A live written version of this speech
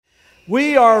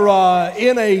We are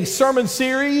in a sermon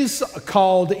series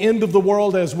called End of the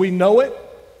World as We Know It.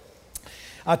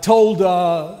 I told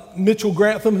Mitchell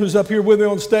Grantham, who's up here with me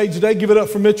on stage today, give it up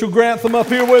for Mitchell Grantham up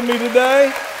here with me today.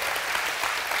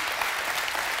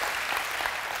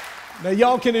 Now,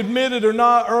 y'all can admit it or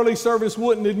not, early service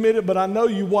wouldn't admit it, but I know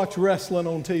you watch wrestling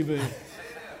on TV.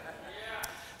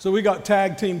 So we got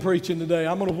tag team preaching today.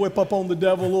 I'm going to whip up on the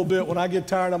devil a little bit. When I get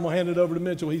tired, I'm going to hand it over to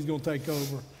Mitchell. He's going to take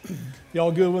over.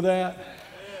 Y'all good with that?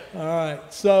 All right.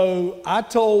 So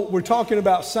we're talking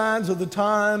about signs of the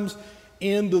times,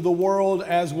 end of the world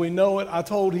as we know it. I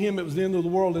told him it was the end of the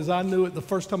world as I knew it the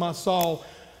first time I saw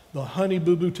the Honey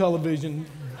Boo Boo television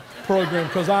program,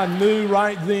 because I knew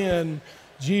right then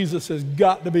Jesus has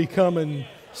got to be coming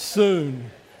soon.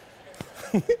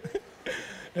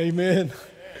 Amen.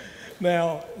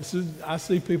 Now, I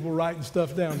see people writing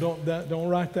stuff down. Don't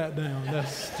write that down.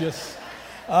 That's just...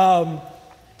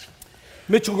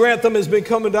 Mitchell Grantham has been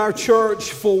coming to our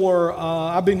church for,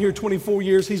 I've been here 24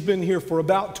 years. He's been here for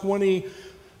about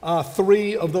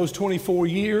 23 of those 24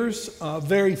 years.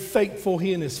 Very faithful,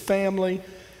 he and his family.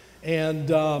 And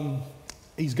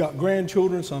he's got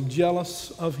grandchildren, so I'm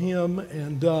jealous of him.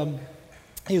 And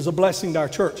he's a blessing to our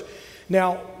church.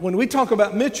 Now, when we talk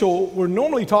about Mitchell, we're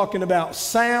normally talking about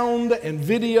sound and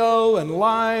video and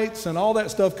lights and all that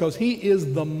stuff, because he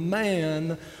is the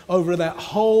man over that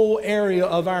whole area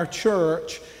of our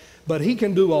church. But he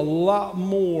can do a lot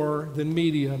more than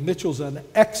media. Mitchell's an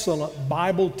excellent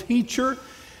Bible teacher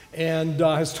and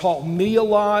has taught me a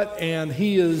lot. And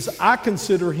I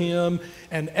consider him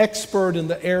an expert in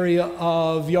the area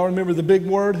of, y'all remember the big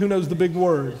word? Who knows the big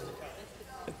word?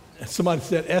 Somebody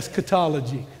said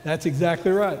eschatology. That's exactly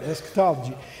right,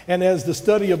 eschatology. And as the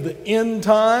study of the end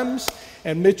times,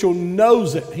 and Mitchell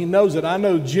knows it. He knows it. I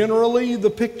know generally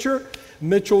the picture.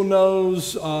 Mitchell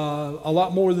knows a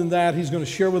lot more than that. He's going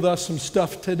to share with us some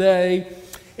stuff today.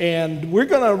 And we're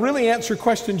going to really answer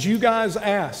questions you guys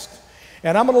asked.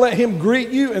 And I'm going to let him greet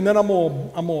you, and then I'm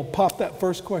going to pop that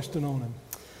first question on him.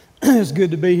 It's good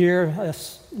to be here.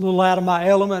 It's a little out of my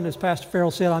element. As Pastor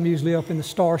Farrell said, I'm usually up in the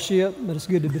starship, but it's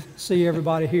good to see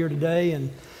everybody here today.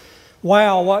 And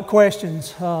wow, what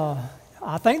questions.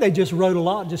 I think they just wrote a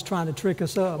lot just trying to trick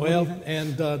us up. Well,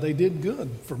 and they did good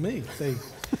for me.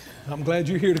 I'm glad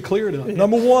you're here to clear it up. Yeah.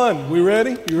 Number one, we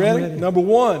ready? You ready? Number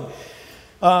one.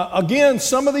 Again,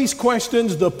 some of these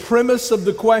questions, the premise of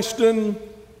the question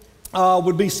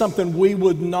would be something we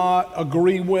would not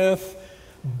agree with,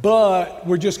 but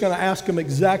we're just going to ask them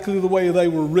exactly the way they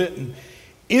were written.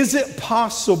 Is it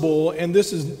possible, and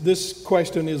this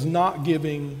question is not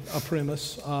giving a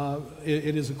premise,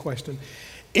 it is a question.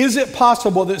 Is it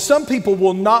possible that some people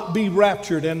will not be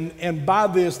raptured, and by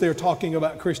this they're talking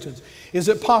about Christians? Is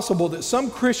it possible that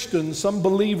some Christians, some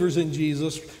believers in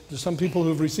Jesus, some people who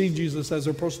have received Jesus as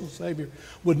their personal Savior,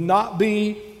 would not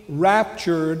be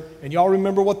raptured? And y'all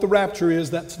remember what the rapture is.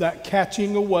 That's that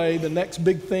catching away, the next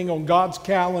big thing on God's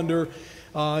calendar.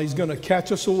 He's going to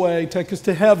catch us away, take us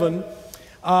to heaven.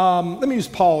 Let me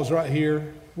just pause right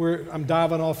here. I'm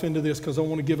diving off into this because I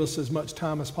want to give us as much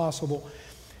time as possible.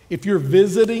 If you're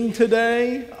visiting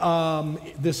today,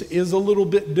 this is a little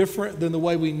bit different than the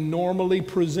way we normally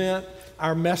present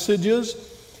our messages.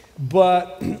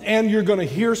 And you're going to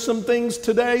hear some things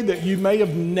today that you may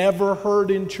have never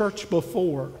heard in church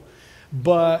before.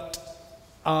 But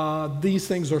these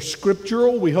things are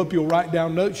scriptural. We hope you'll write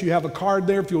down notes. You have a card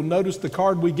there. If you'll notice, the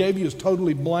card we gave you is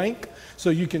totally blank. So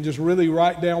you can just really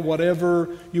write down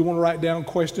whatever you want to write down,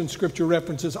 questions, scripture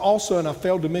references. Also, and I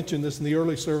failed to mention this in the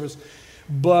early service,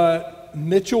 but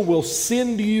Mitchell will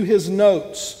send you his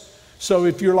notes. So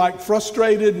if you're like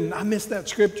frustrated and I missed that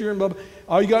scripture and blah, blah,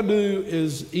 all you got to do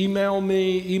is email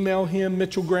him,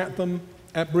 Mitchell Grantham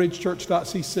at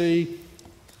bridgechurch.cc,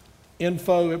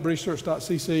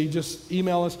 info@bridgechurch.cc. Just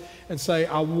email us and say,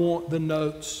 I want the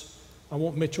notes. I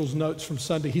want Mitchell's notes from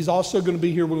Sunday. He's also going to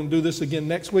be here. We're going to do this again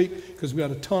next week because we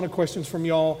got a ton of questions from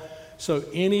y'all. So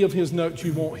any of his notes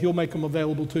you want, he'll make them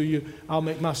available to you. I'll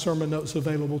make my sermon notes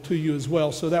available to you as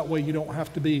well. So that way you don't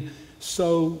have to be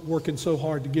working so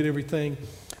hard to get everything.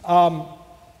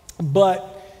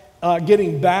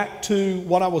 Getting back to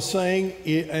what I was saying,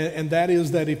 and that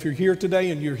is that if you're here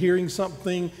today and you're hearing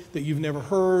something that you've never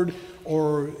heard,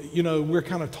 or, we're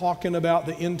kind of talking about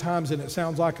the end times and it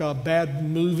sounds like a bad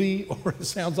movie or it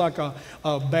sounds like a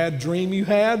bad dream you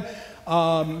had,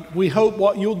 we hope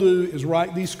what you'll do is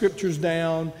write these scriptures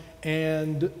down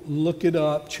and look it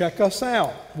up. Check us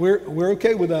out. We're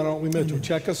okay with that, aren't we, Mitchell?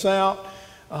 Check us out.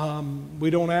 We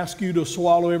don't ask you to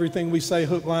swallow everything we say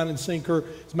hook, line, and sinker.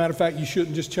 As a matter of fact, you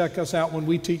shouldn't just check us out when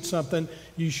we teach something.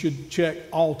 You should check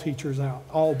all teachers out,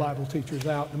 all Bible teachers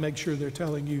out, to make sure they're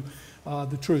telling you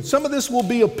the truth. Some of this will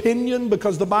be opinion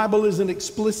because the Bible isn't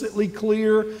explicitly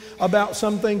clear about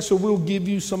some things, so we'll give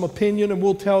you some opinion and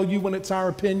we'll tell you when it's our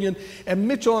opinion. And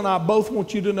Mitchell and I both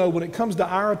want you to know when it comes to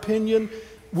our opinion,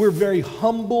 we're very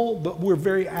humble, but we're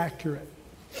very accurate.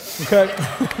 Okay?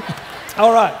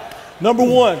 All right. Number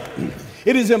one,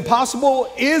 is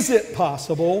it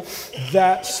possible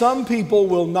that some people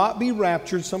will not be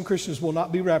raptured, some Christians will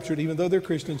not be raptured, even though they're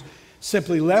Christians,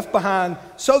 simply left behind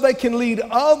so they can lead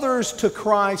others to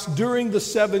Christ during the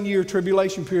 7-year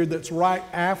tribulation period that's right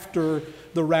after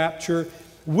the rapture?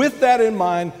 With that in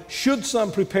mind, should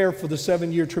some prepare for the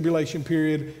 7-year tribulation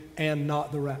period and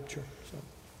not the rapture?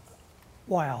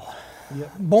 Wow.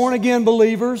 Yep. Born again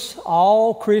believers,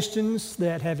 all Christians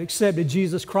that have accepted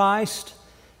Jesus Christ,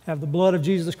 have the blood of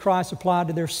Jesus Christ applied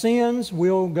to their sins,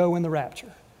 will go in the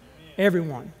rapture.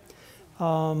 Everyone.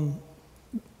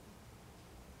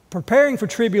 Preparing for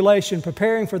tribulation,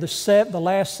 preparing for the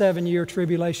last 7-year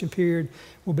tribulation period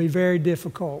will be very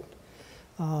difficult.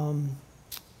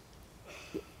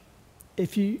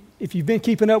 If you've been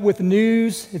keeping up with the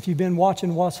news, if you've been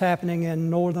watching what's happening in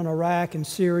northern Iraq and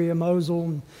Syria, Mosul,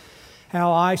 and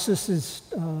how ISIS is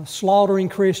slaughtering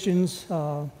Christians,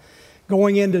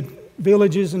 going into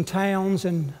villages and towns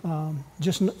and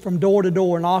just from door to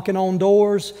door, knocking on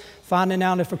doors, finding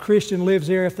out if a Christian lives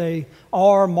there, if they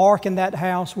are, marking that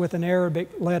house with an Arabic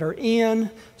letter N.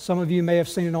 Some of you may have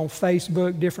seen it on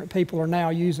Facebook. Different people are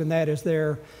now using that as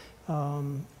their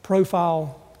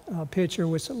profile picture,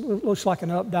 which looks like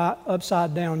an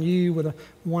upside down U with a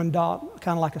one dot,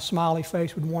 kind of like a smiley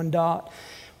face with one dot,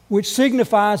 which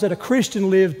signifies that a Christian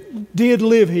did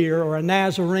live here, or a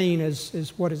Nazarene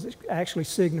is what it actually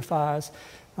signifies.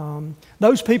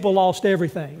 Those people lost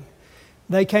everything.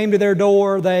 They came to their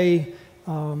door, they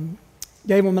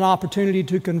gave them an opportunity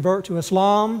to convert to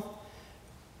Islam,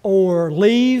 or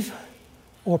leave,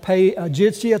 or pay a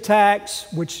jizya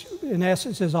tax, which in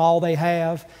essence is all they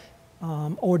have,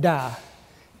 or die.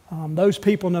 Those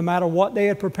people, no matter what they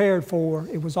had prepared for,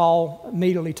 it was all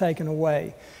immediately taken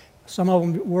away. Some of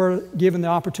them were given the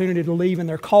opportunity to leave in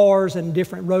their cars and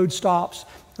different road stops.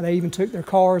 They even took their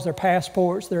cars, their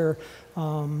passports, their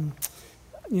IDs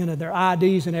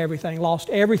and everything, lost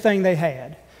everything they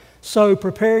had. So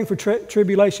preparing for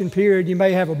tribulation period, you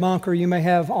may have a bunker, you may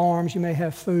have arms, you may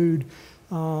have food,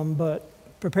 but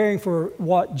preparing for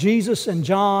what Jesus and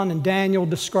John and Daniel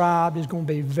described is going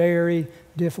to be very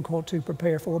difficult to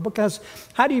prepare for. Because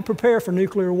how do you prepare for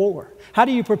nuclear war? How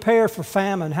do you prepare for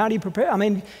famine? How do you prepare? I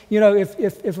mean,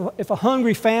 if a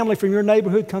hungry family from your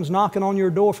neighborhood comes knocking on your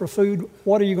door for food,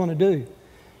 what are you going to do?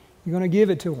 You're going to give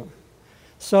it to them.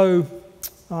 So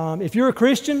if you're a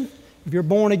Christian, if you're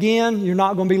born again, you're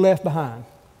not going to be left behind.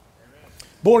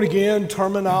 Born again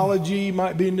terminology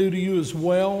might be new to you as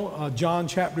well. John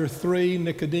chapter 3,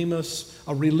 Nicodemus,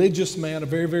 a religious man, a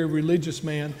very, very religious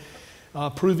man,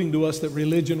 proving to us that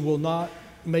religion will not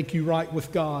make you right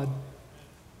with God.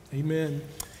 Amen.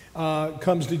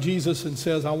 Comes to Jesus and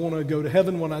says, I want to go to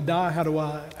heaven when I die. How do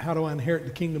I inherit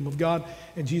the kingdom of God?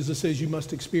 And Jesus says you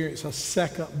must experience a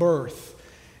second birth.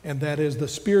 And that is the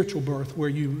spiritual birth, where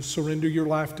you surrender your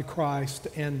life to Christ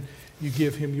and you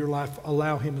give Him your life,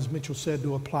 allow Him, as Mitchell said,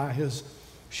 to apply His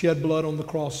shed blood on the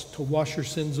cross to wash your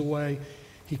sins away.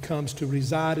 He comes to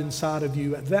reside inside of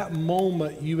you. At that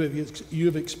moment, you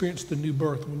have experienced the new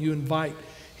birth when you invite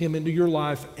Him into your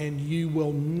life, and you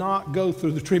will not go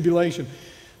through the tribulation.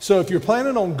 So if you're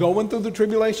planning on going through the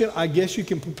tribulation, I guess you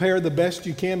can prepare the best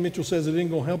you can. Mitchell says it ain't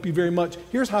going to help you very much.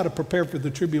 Here's how to prepare for the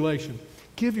tribulation.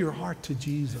 Give your heart to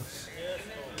Jesus.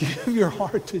 Give your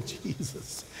heart to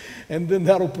Jesus. And then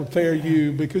that'll prepare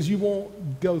you, because you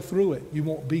won't go through it. You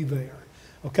won't be there.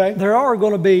 Okay? There's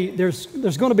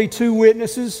going to be two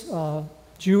witnesses,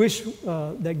 Jewish,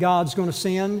 that God's going to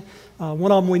send.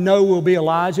 One of them we know will be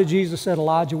Elijah. Jesus said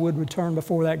Elijah would return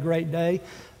before that great day.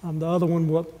 The other one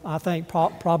will, I think,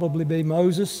 probably be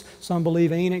Moses. Some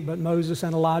believe Enoch, but Moses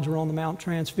and Elijah were on the Mount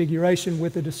Transfiguration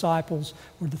with the disciples,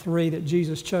 were the three that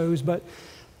Jesus chose. But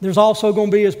there's also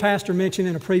going to be, as Pastor mentioned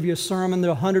in a previous sermon, the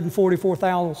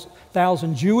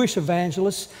 144,000 Jewish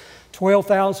evangelists,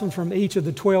 12,000 from each of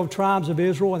the 12 tribes of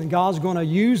Israel, and God's going to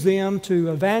use them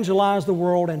to evangelize the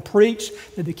world and preach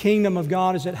that the kingdom of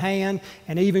God is at hand.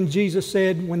 And even Jesus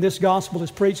said, when this gospel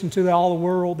is preached into all the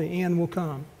world, the end will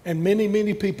come. And many,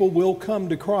 many people will come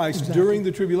to Christ during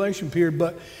the tribulation period.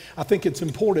 But I think it's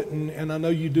important, and I know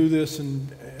you do this, and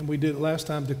we did it last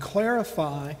time, to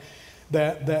clarify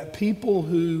that people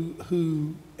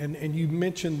who and you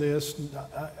mentioned this,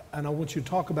 and I want you to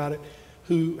talk about it,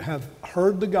 who have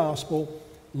heard the gospel,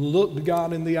 looked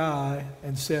God in the eye,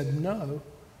 and said, no,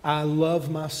 I love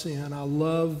my sin. I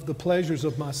love the pleasures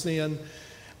of my sin.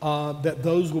 That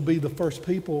those will be the first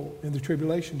people in the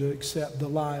tribulation to accept the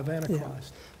lie of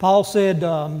Antichrist. Yeah. Paul said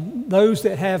those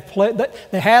that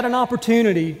they had an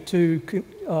opportunity to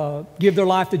give their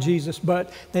life to Jesus,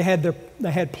 but they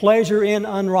had pleasure in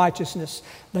unrighteousness.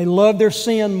 They loved their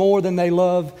sin more than they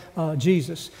love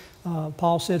Jesus.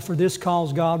 Paul said, for this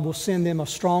cause God will send them a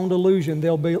strong delusion.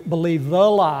 They'll believe the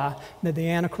lie that the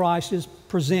Antichrist is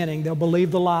presenting. They'll believe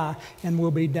the lie and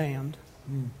will be damned.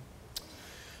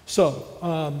 So,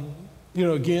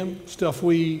 again, stuff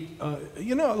a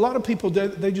lot of people,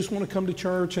 they just want to come to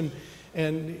church and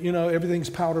everything's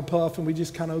powder puff and we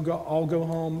just kind of all go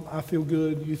home. I feel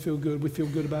good, you feel good, we feel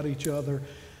good about each other.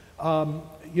 That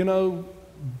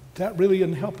really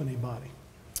doesn't help anybody.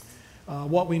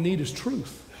 What we need is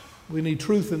truth. We need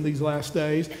truth in these last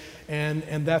days,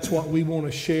 and that's what we want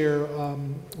to share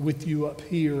with you up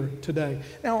here today.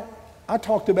 Now, I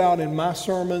talked about in my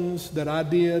sermons that I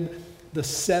did the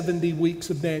 70 weeks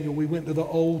of Daniel. We went to the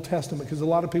Old Testament because a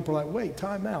lot of people are like, wait,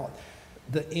 time out.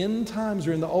 The end times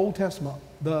are in the Old Testament.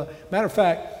 Matter of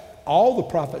fact, all the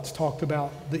prophets talked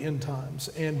about the end times,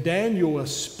 and Daniel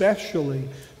especially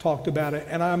talked about it.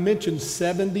 And I mentioned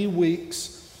 70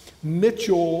 weeks.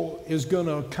 Mitchell is going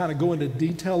to kind of go into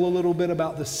detail a little bit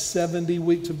about the 70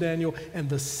 weeks of Daniel and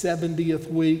the 70th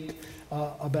week.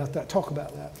 About that. Talk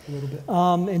about that a little bit.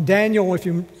 In Daniel, if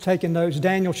you're taking notes,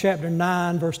 Daniel chapter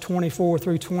 9, verse 24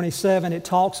 through 27, it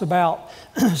talks about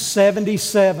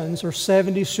 77s or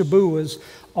 70 Shabuas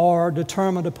are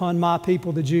determined upon my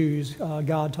people, the Jews,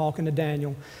 God talking to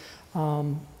Daniel. A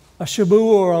Shabu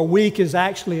or a week is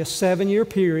actually a 7-year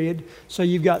period. So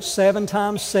you've got 7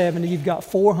 times 70. You've got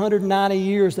 490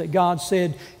 years that God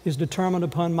said is determined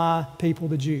upon my people,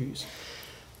 the Jews.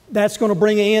 That's going to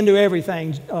bring an end to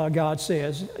everything, God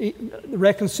says.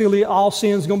 All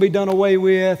sin's going to be done away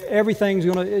with. Everything's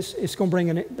going to, it's going to bring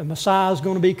an, the Messiah's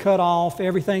going to be cut off.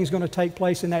 Everything's going to take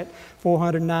place in that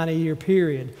 490-year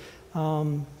period.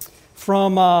 From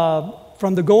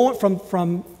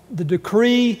the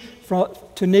decree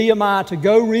to Nehemiah to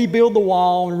go rebuild the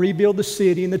wall and rebuild the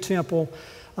city and the temple,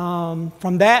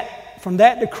 from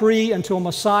that decree until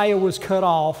Messiah was cut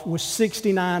off was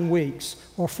 69 weeks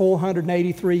or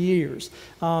 483 years.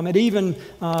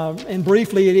 And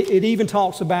briefly, it even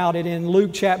talks about it in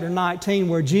Luke chapter 19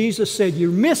 where Jesus said,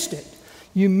 you missed it.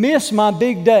 You missed my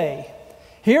big day.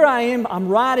 Here I am, I'm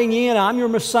riding in, I'm your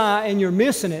Messiah, and you're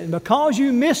missing it. And because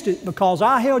you missed it, because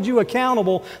I held you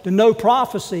accountable to know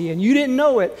prophecy, and you didn't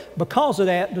know it, because of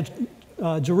that,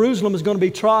 Jerusalem is going to be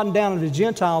trodden down to the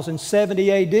Gentiles in 70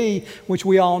 A.D., which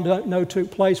we all know took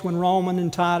place when Roman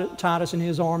and Titus and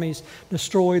his armies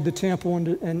destroyed the temple,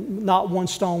 and not one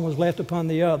stone was left upon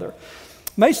the other.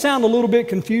 May sound a little bit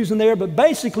confusing there, but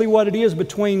basically what it is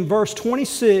between verse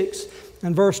 26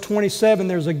 and verse 27,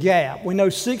 there's a gap. We know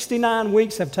 69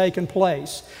 weeks have taken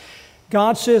place.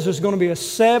 God says there's going to be a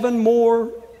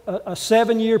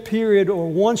 7-year period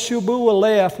or one Shabuah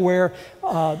left where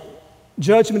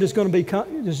judgment is going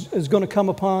to come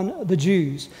upon the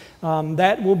Jews.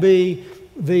 That will be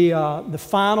the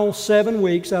final 7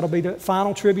 weeks. That'll be the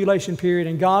final tribulation period.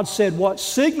 And God said what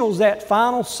signals that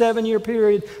final 7-year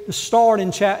period to start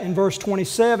in verse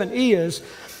 27 is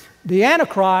the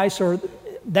Antichrist, or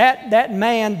that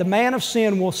man, the man of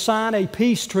sin, will sign a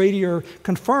peace treaty or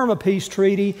confirm a peace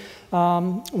treaty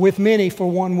with many for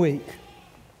 1 week.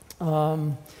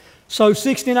 So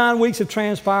 69 weeks have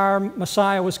transpired.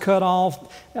 Messiah was cut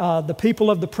off. The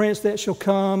people of the prince that shall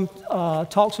come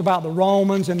talks about the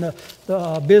Romans and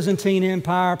the Byzantine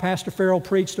Empire. Pastor Farrell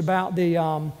preached about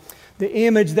the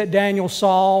image that Daniel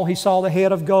saw. He saw the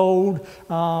head of gold,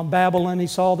 Babylon. He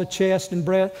saw the chest and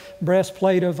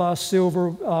breastplate of silver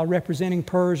representing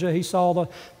Persia. He saw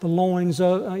the loins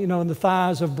and the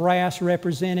thighs of brass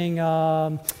representing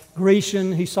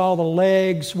Grecian. He saw the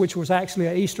legs, which was actually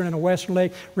an eastern and a western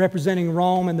leg, representing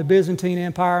Rome and the Byzantine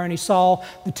Empire. And he saw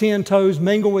the 10 toes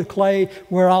mingle with clay,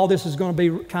 where all this is going to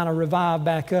be kind of revived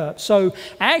back up. So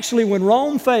actually, when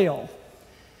Rome fell,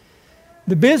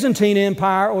 the Byzantine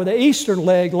Empire, or the eastern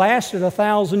leg, lasted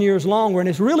 1,000 years longer, and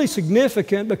it's really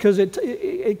significant because it's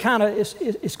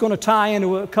going to tie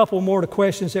into a couple more of the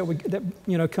questions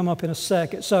that come up in a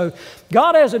second. So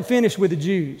God hasn't finished with the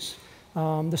Jews. The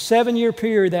 7-year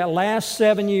period, that last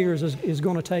 7 years, is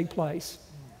going to take place.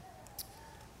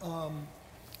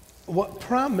 What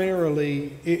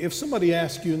primarily, if somebody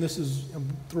asks you, and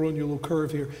I'm throwing you a little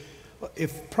curve here,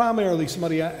 if primarily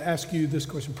somebody asks you this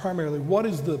question, primarily, what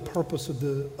is the purpose of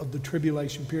the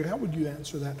tribulation period? How would you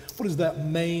answer that? What is that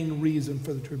main reason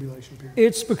for the tribulation period?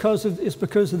 It's because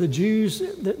of the Jews.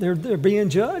 They're being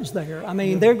judged there. I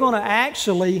mean, they're going to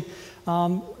actually.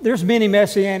 There's many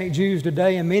Messianic Jews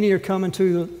today, and many are coming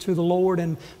to the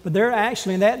Lord. But they're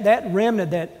actually, and that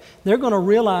remnant, that they're going to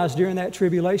realize during that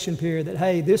tribulation period that,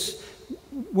 hey,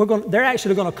 they're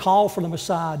actually going to call for the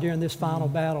Messiah during this final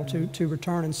battle to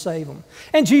return and save them.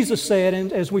 And Jesus said,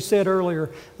 and as we said earlier,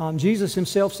 Jesus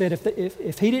himself said,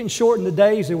 if he didn't shorten the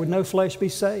days, there would no flesh be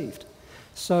saved.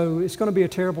 So it's going to be a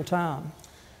terrible time.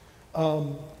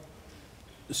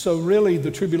 So really, the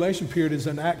tribulation period is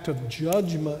an act of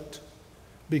judgment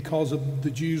because of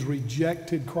the Jews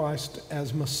rejected Christ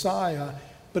as Messiah,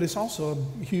 but it's also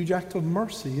a huge act of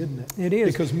mercy, isn't it? It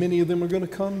is. Because many of them are going to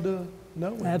come to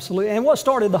know him. Absolutely. And what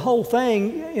started the whole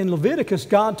thing in Leviticus,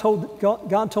 God told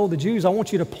the Jews, I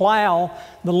want you to plow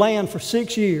the land for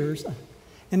 6 years,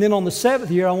 and then on the seventh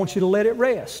year, I want you to let it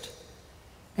rest.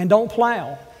 And don't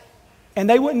plow. And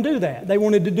they wouldn't do that. They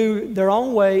wanted to do their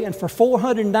own way, and for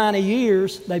 490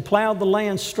 years, they plowed the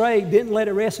land straight, didn't let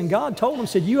it rest, and God told them,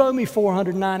 said, you owe me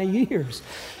 490 years,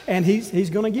 and he's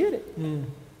going to get it.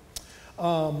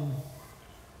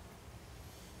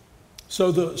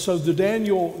 So the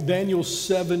Daniel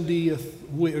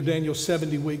 70th week, or Daniel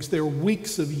 70 weeks, they're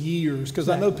weeks of years, because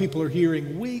I know people are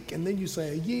hearing week, and then you say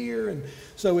a year, and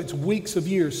so it's weeks of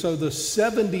years. So the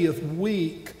 70th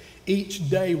week, each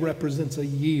day represents a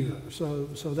year. So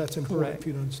that's important for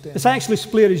you to understand. It's actually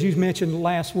split, as you mentioned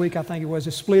last week, I think it was.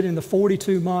 It's split into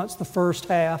 42 months, the first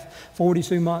half,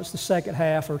 42 months, the second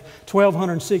half, or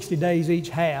 1,260 days each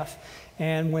half.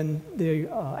 And when the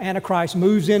Antichrist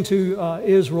moves into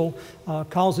Israel,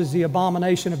 causes the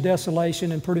abomination of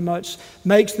desolation and pretty much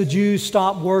makes the Jews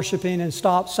stop worshiping and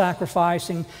stop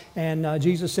sacrificing. And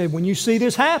Jesus said, when you see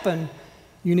this happen,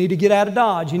 you need to get out of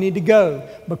Dodge. You need to go,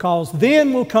 because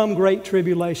then will come great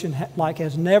tribulation like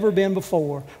has never been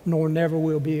before, nor never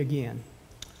will be again.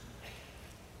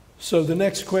 So the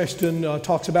next question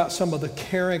talks about some of the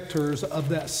characters of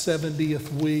that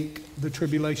 70th week, the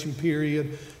tribulation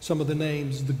period, some of the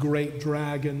names, the great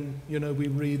dragon, we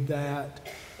read that,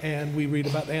 and we read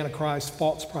about the Antichrist,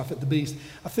 false prophet, the beast.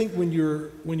 I think when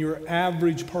your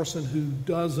average person who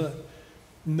doesn't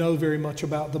know very much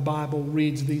about the Bible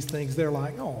reads these things, they're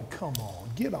like, oh, come on,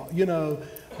 get on,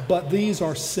 But these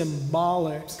are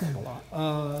symbolic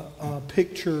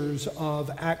pictures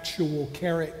of actual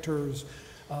characters,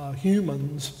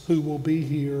 humans who will be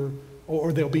here,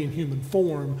 or they'll be in human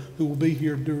form, who will be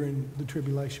here during the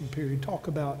tribulation period. Talk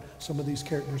about some of these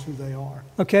characters, who they are.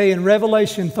 Okay, in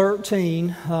Revelation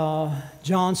 13,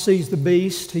 John sees the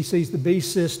beast. He sees the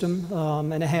beast system,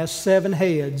 and it has 7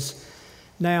 heads.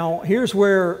 Now, here's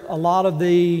where a lot of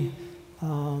the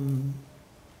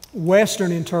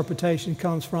Western interpretation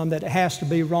comes from, that it has to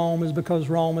be Rome, is because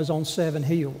Rome is on 7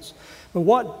 hills. But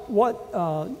what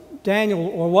Daniel,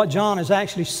 or what John is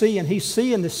actually seeing, he's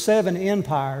seeing the 7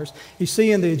 empires. He's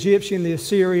seeing the Egyptian, the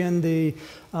Assyrian, the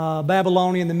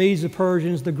Babylonian, the Medes, the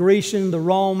Persians, the Grecian, the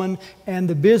Roman, and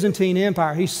the Byzantine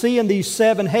Empire. He's seeing these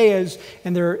 7 heads,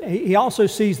 and he also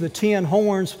sees the 10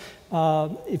 horns.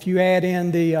 If you add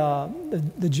in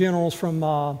the generals from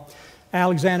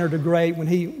Alexander the Great,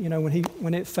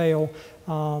 when it fell,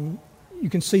 you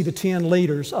can see the 10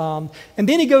 leaders. And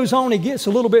then he goes on, he gets a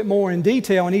little bit more in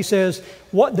detail, and he says,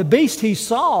 what the beast he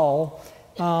saw,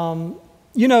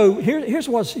 here's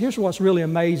what's really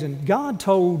amazing. God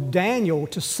told Daniel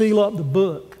to seal up the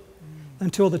book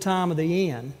until the time of the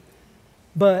end.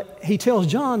 But he tells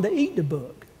John to eat the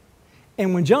book.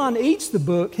 And when John eats the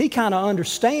book, he kind of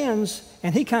understands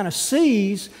and he kind of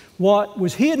sees what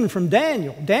was hidden from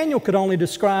Daniel. Daniel could only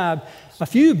describe a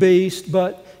few beasts,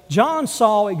 but John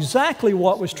saw exactly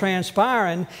what was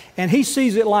transpiring, and he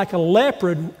sees it like a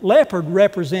leopard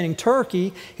representing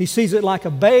Turkey. He sees it like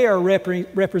a bear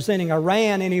representing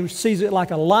Iran, and he sees it like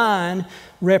a lion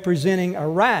representing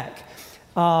Iraq.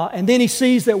 And then he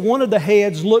sees that one of the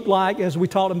heads looked like, as we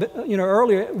talked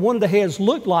earlier, one of the heads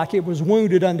looked like it was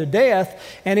wounded unto death.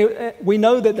 And we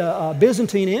know that the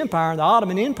Byzantine Empire, the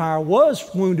Ottoman Empire, was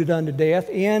wounded unto death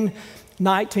in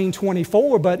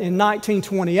 1924. But in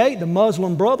 1928, the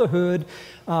Muslim Brotherhood,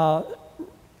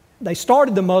 they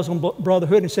started the Muslim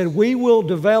Brotherhood and said, we will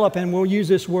develop, and we'll use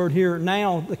this word here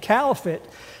now, the caliphate.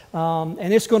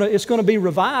 And it's going to be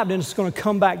revived, and it's going to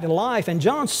come back to life. And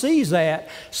John sees that.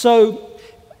 So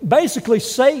basically,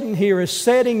 Satan here is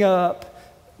setting up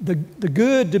the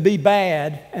good to be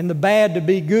bad and the bad to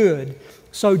be good.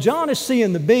 So John is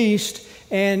seeing the beast,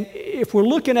 and if we're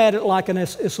looking at it like an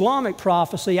Islamic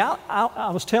prophecy,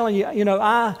 I was telling you,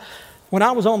 when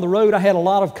I was on the road, I had a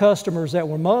lot of customers that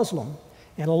were Muslim,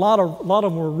 and a lot of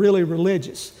them were really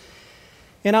religious.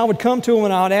 And I would come to them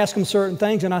and I would ask them certain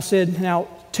things, and I said, now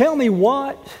tell me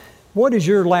what does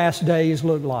your last days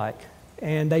look like?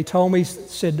 And they told me,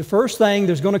 said the first thing,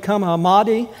 there's going to come a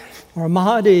Mahdi,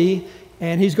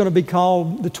 and he's going to be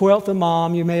called the 12th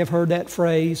Imam. You may have heard that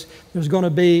phrase. There's going to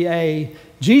be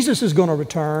Jesus is going to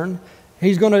return.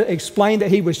 He's going to explain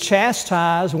that he was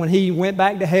chastised when he went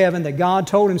back to heaven, that God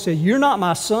told him, said, you're not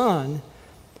my son.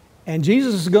 And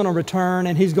Jesus is going to return,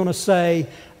 and he's going to say,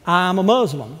 I'm a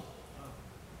Muslim.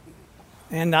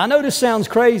 And I know this sounds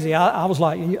crazy. I was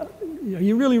like,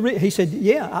 you really? He said,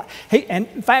 yeah. And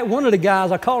in fact, one of the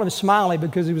guys, I called him Smiley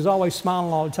because he was always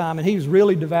smiling all the time, and he was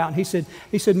really devout. And he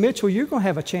said, Mitchell, you're going to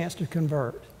have a chance to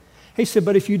convert. He said,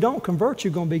 but if you don't convert,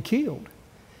 you're going to be killed.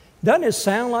 Doesn't it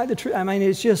sound like the truth? I mean,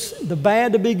 it's just the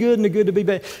bad to be good and the good to be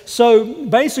bad. So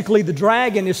basically, the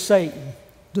dragon is Satan.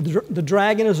 The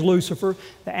dragon is Lucifer.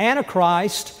 The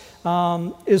Antichrist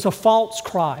is a false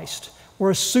Christ, or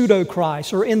a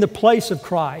pseudo-Christ, or in the place of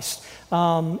Christ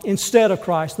instead of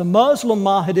Christ. The Muslim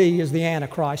Mahdi is the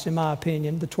Antichrist, in my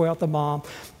opinion, the 12th Imam.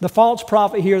 The false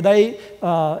prophet here,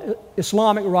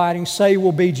 Islamic writings say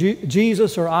will be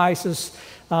Jesus or Isis.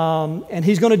 And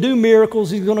he's going to do miracles.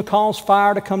 He's going to cause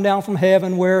fire to come down from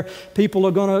heaven where people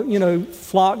are going to,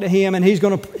 flock to him. And he's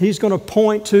going to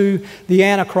point to the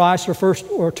Antichrist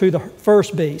or to the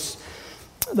first beast.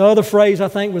 The other phrase I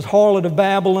think was harlot of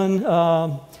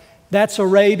Babylon. That's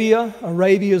Arabia.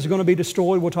 Arabia is going to be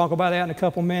destroyed. We'll talk about that in a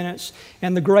couple minutes.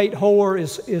 And the great whore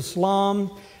is Islam,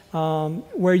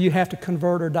 where you have to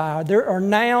convert or die. There are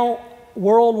now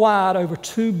worldwide over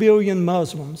 2 billion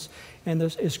Muslims. And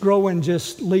it's growing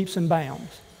just leaps and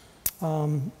bounds.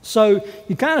 So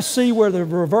you kind of see where the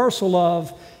reversal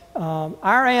of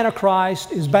our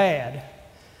Antichrist is bad.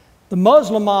 The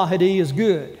Muslim Mahdi is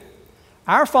good.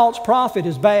 Our false prophet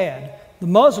is bad. The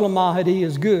Muslim Mahdi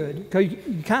is good.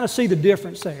 You kind of see the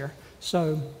difference there.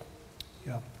 So,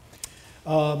 yeah.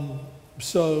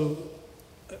 So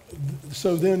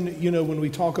then, when we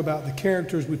talk about the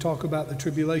characters, we talk about the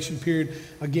tribulation period.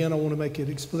 Again, I want to make it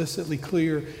explicitly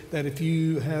clear that if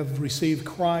you have received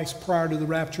Christ prior to the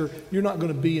rapture, you're not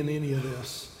going to be in any of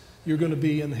this. You're going to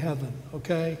be in heaven,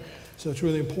 okay? So it's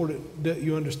really important that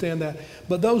you understand that.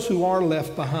 But those who are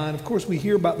left behind, of course, we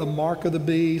hear about the mark of the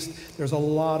beast. There's a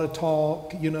lot of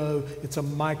talk, it's a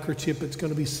microchip. It's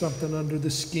going to be something under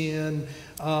the skin.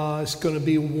 It's going to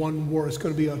be one world. It's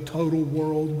going to be a total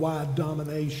worldwide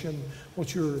domination.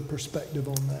 What's your perspective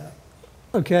on that?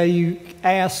 Okay, you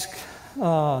ask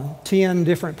 10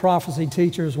 different prophecy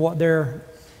teachers what their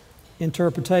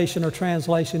interpretation or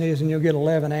translation is, and you'll get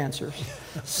 11 answers.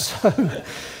 So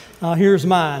here's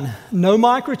mine. No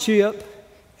microchip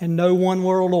and no one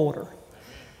world order.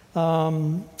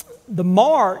 The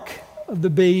mark of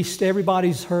the beast,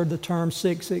 everybody's heard the term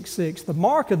 666. The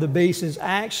mark of the beast is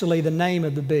actually the name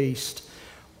of the beast,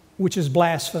 which is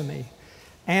blasphemy.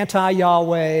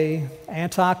 Anti-Yahweh,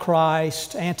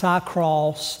 anti-Christ,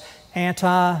 anti-cross,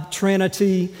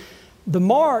 anti-Trinity. The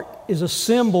mark is a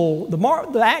symbol. The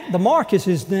mark is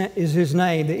his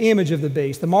name, the image of the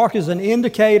beast. The mark is an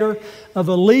indicator of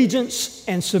allegiance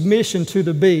and submission to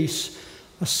the beast,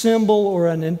 a symbol or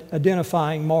an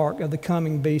identifying mark of the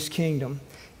coming beast kingdom.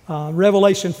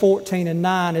 Revelation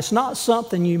 14:9, it's not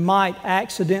something you might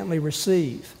accidentally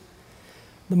receive.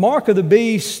 The mark of the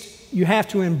beast, you have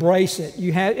to embrace it.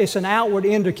 It's an outward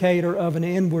indicator of an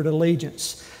inward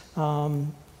allegiance. A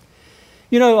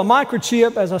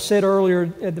microchip, as I said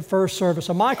earlier at the first service,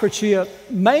 a microchip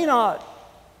may not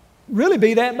really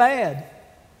be that bad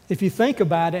if you think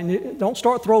about it. And don't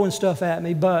start throwing stuff at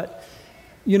me, but,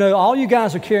 all you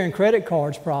guys are carrying credit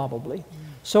cards probably.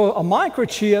 So a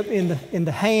microchip in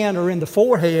the hand or in the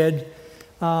forehead,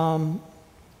 to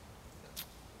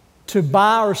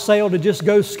buy or sell, to just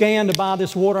go scan to buy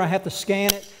this water, I have to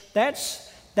scan it.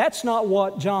 That's not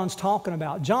what John's talking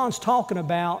about. John's talking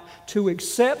about to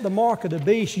accept the mark of the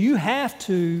beast, you have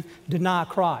to deny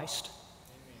Christ.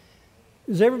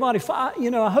 Does everybody,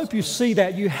 I hope you see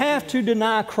that. You have to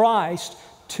deny Christ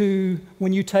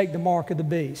when you take the mark of the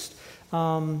beast.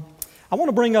 I want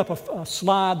to bring up a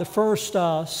slide, the first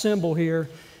symbol here.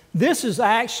 This is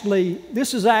actually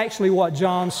what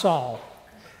John saw.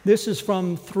 This is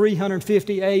from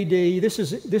 350 A.D. This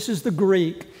is the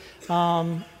Greek.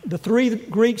 The three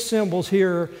Greek symbols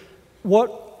here,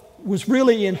 what was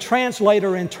really in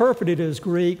translator interpreted as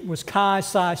Greek was chi,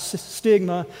 psi,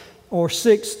 stigma, or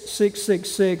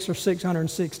 666 or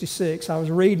 666. I was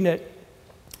reading it.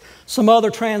 Some other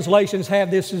translations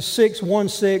have this as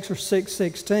 616 or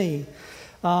 616.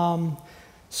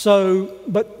 So,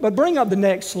 but bring up the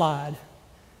next slide.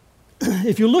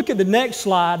 If you look at the next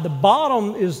slide, the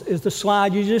bottom is the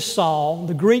slide you just saw,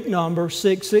 the Greek number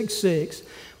 666.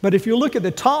 But if you look at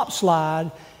the top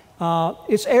slide,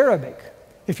 it's Arabic.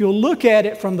 If you look at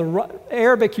it from the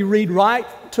Arabic, you read right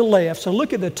to left. So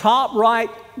look at the top right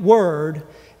word,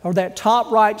 or that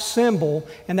top right symbol,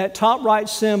 and that top right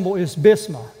symbol is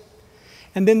Bisma.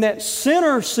 And then that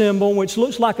center symbol, which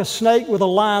looks like a snake with a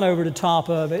line over the top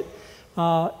of it,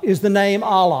 is the name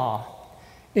Allah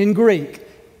in Greek.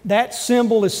 That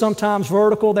symbol is sometimes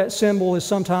vertical, that symbol is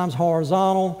sometimes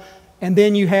horizontal, and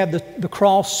then you have the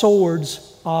cross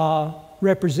swords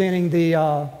representing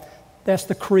that's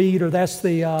the creed, or that's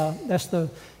the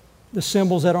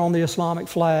symbols that are on the Islamic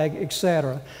flag,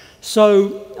 etc.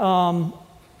 So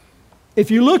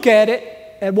if you look at it,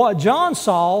 at what John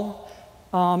saw,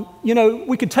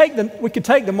 we could take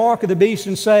the mark of the beast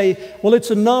and say, well,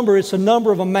 it's a number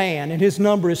of a man, and his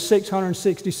number is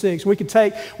 666.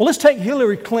 Let's take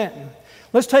Hillary Clinton.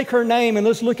 Let's take her name and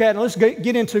let's look at it, and let's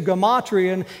get into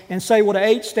gematria and say, well, the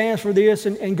 8 stands for this,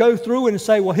 and go through it and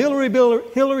say, well,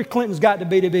 Hillary Clinton's got to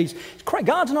be the beast.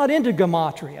 God's not into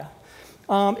gematria.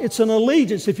 It's an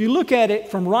allegiance. If you look at it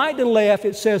from right to left,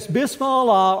 it says Bismillah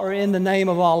Allah, or in the name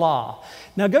of Allah.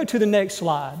 Now go to the next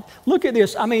slide. Look at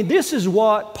this. I mean, this is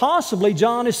what possibly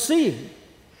John is seeing.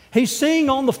 He's seeing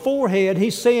on the forehead,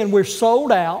 he's saying we're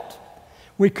sold out.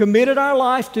 We committed our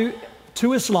life to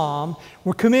Islam.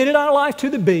 We're committed our life to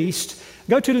the beast.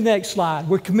 Go to the next slide.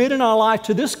 We're committing our life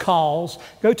to this cause.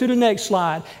 Go to the next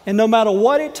slide. And no matter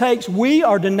what it takes, we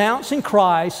are denouncing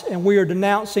Christ, and we are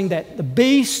denouncing that the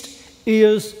beast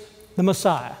is the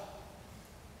Messiah.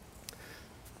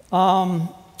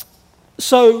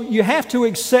 So you have to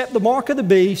accept the mark of the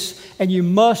beast, and you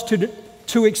must,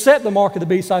 to accept the mark of the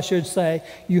beast, I should say,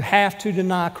 you have to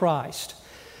deny Christ.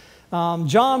 John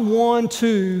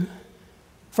 1:2,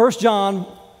 1 John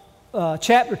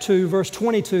chapter 2, verse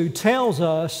 22 tells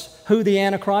us who the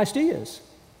Antichrist is.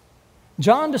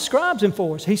 John describes him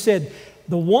for us. He said,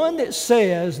 the one that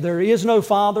says there is no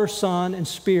Father, Son, and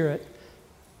Spirit,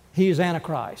 he is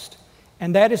Antichrist.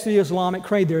 And that is the Islamic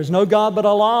creed. There is no God but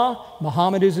Allah.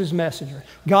 Muhammad is his messenger.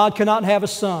 God cannot have a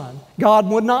son. God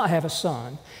would not have a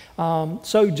son.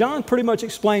 So John pretty much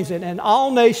explains it. And all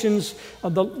nations,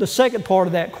 the second part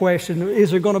of that question,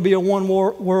 is there going to be a one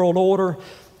world order?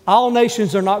 All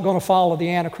nations are not going to follow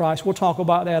the Antichrist. We'll talk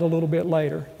about that a little bit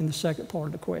later in the second part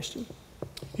of the question.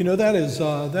 You know, that is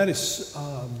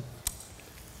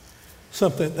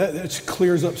something that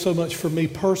clears up so much for me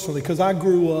personally, because I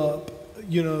grew up,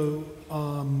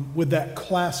 with that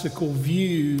classical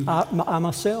view. I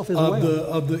myself as well.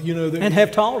 And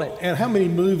have taught it. And how many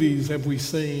movies have we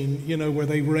seen, where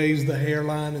they raise the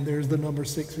hairline and there's the number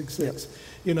 666,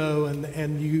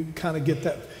 and you kind of get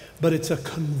that. But it's a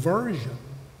conversion.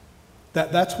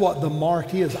 That's what the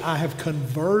mark is. I have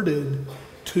converted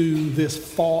to this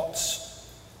false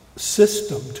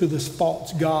system, to this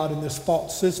false God and this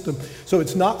false system. So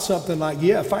it's not something like,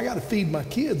 if I got to feed my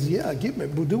kids,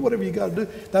 we'll do whatever you got to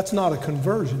do. That's not a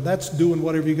conversion. That's doing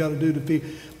whatever you got to do to feed.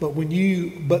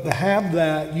 But to have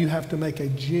that, you have to make a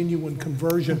genuine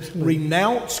conversion, Absolutely.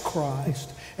 Renounce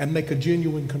Christ, and make a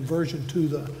genuine conversion to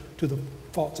the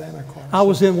false Antichrist. I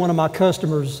was in one of my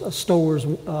customers' stores,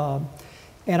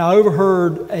 and I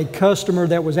overheard a customer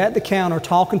that was at the counter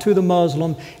talking to the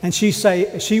Muslim, and she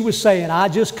was saying, I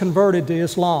just converted to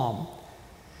Islam.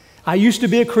 I used to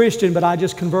be a Christian, but I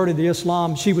just converted to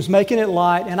Islam. She was making it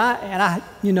light, and I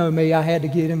you know me, I had to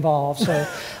get involved. So,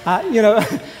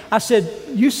 I said,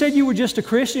 you said you were just a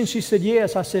Christian? She said,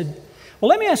 yes. I said, well,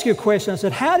 let me ask you a question. I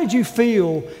said, how did you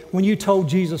feel when you told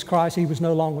Jesus Christ he was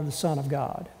no longer the Son of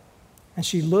God? And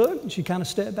she looked, and she kind of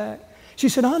stepped back. She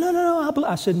said, oh, no.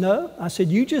 I said, no. I said,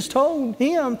 you just told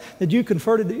him that you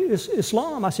converted to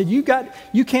Islam. I said, you can't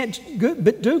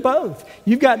do both.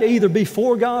 You've got to either be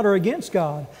for God or against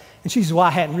God. And she said, well,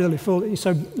 I hadn't really fully.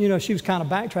 So, she was kind of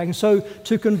backtracking. So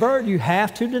to convert, you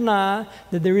have to deny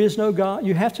that there is no God.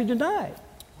 You have to deny it.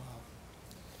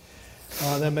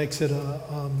 Wow. That makes it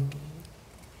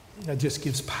that just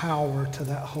gives power to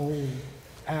that whole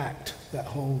act, that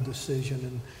whole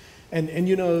decision. And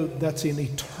that's an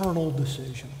eternal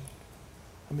decision.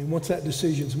 I mean, once that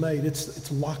decision's made, it's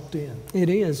locked in. It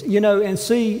is. And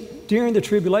see, during the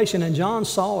tribulation, and John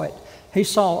saw it, he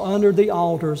saw under the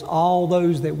altars all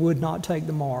those that would not take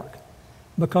the mark,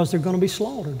 because they're going to be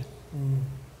slaughtered.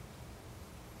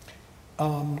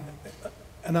 And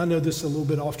I know this is a little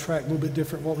bit off track, a little bit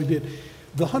different what we did.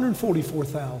 The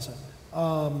 144,000.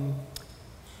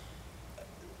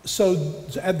 So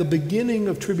at the beginning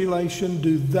of tribulation,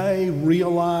 do they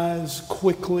realize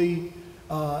quickly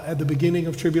at the beginning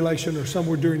of tribulation, or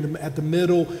somewhere at the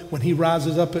middle, when he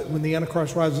rises up, when the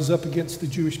Antichrist rises up against the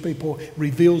Jewish people,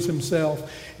 reveals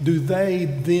himself, do they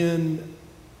then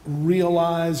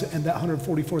realize, and that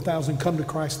 144,000 come to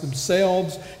Christ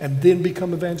themselves and then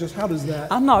become evangelists? How does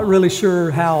that? I'm not really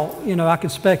sure how, I could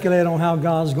speculate on how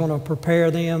God's going to prepare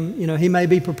them. He may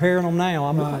be preparing them now.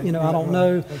 I don't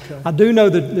know. Okay. I do know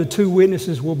that the 2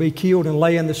 witnesses will be killed and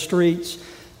lay in the streets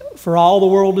for all the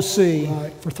world to see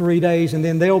for 3 days, and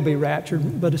then they'll be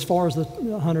raptured. But as far as the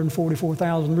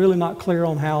 144,000, really not clear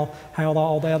on how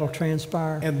all that'll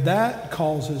transpire. And that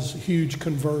causes huge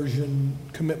conversion,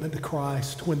 commitment to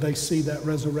Christ when they see that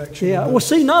resurrection. Yeah, well,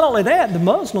 see, not only that, the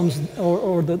Muslims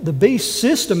or the beast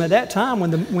system at that time,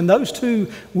 when those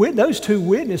two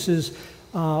witnesses,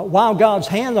 while God's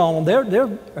hand on them, their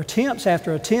attempts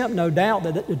after attempt, no doubt,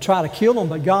 that to try to kill them,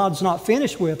 but God's not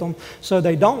finished with them, so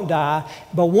they don't die.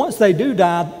 But once they do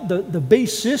die, the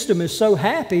beast system is so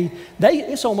happy,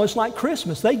 it's almost like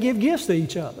Christmas. They give gifts to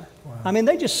each other. Wow. I mean,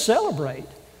 they just celebrate.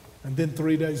 And then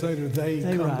 3 days later, they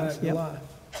come rise. back to life.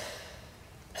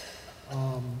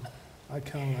 I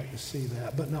kind of like to see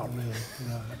that, but not really.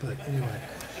 No, but anyway.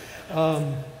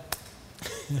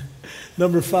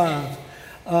 Number 5.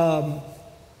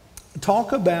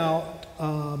 Talk about,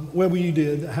 you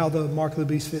did, how the mark of the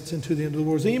beast fits into the end of the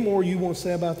world. Is there any more you want to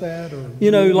say about that? Or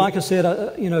like I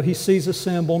said, he sees a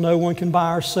symbol. No one can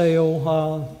buy or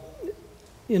sell.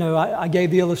 I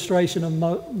gave the illustration of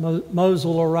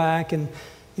Mosul, Iraq, and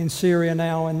in Syria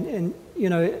now. And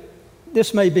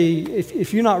this may be,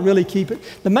 if you're not really keeping,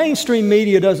 the mainstream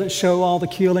media doesn't show all the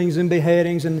killings and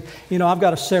beheadings, and I've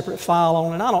got a separate file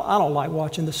on it. I don't like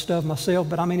watching this stuff myself,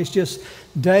 but I mean, it's just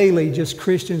daily, just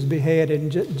Christians beheaded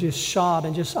and just shot,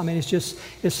 and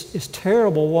it's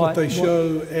terrible But they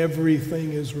show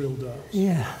everything Israel does.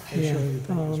 Yeah, they show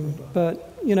everything Israel does.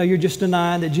 But you're just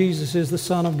denying that Jesus is the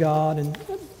Son of God,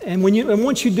 and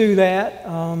once you do that,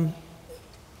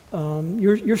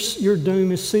 your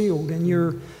doom is sealed,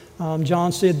 and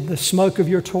John said, the smoke of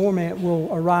your torment will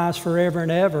arise forever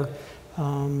and ever.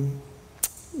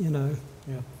 Yeah.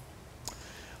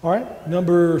 All right,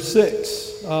 number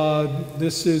 6.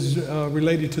 This is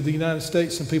related to the United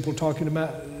States. Some people are talking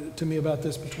to me about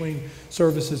this between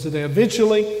services today.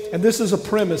 Eventually, and this is a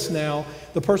premise now,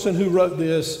 the person who wrote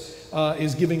this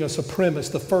is giving us a premise.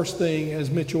 The first thing, as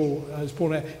Mitchell has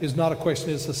pointed out, is not a question,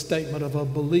 it's a statement of a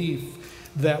belief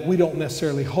that we don't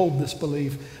necessarily hold this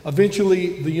belief.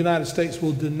 Eventually, the United States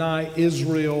will deny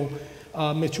Israel.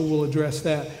 Mitchell will address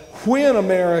that. When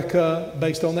America,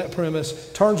 based on that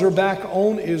premise, turns her back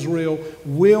on Israel,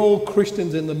 will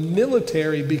Christians in the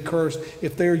military be cursed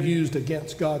if they're used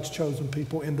against God's chosen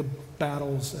people in the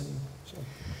battles? And so.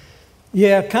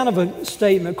 Yeah, kind of a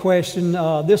statement question.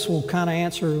 This will kind of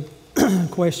answer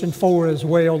question 4 as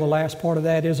well. The last part of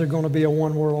that is there going to be a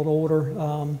one world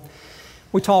order?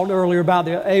 We talked earlier about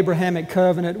the Abrahamic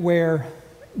covenant where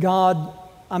God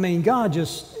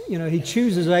just, he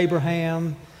chooses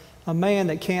Abraham, a man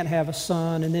that can't have a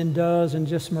son, and then does, and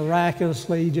just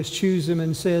miraculously just chooses him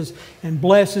and says, and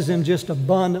blesses him just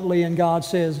abundantly. And God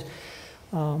says,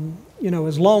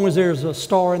 as long as there's a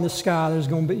star in the sky, there's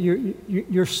going to be,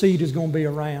 your seed is going to be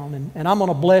around. And I'm going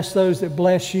to bless those that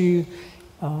bless you,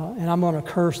 and I'm going to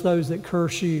curse those that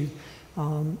curse you.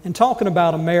 And talking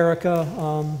about America,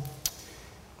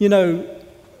 we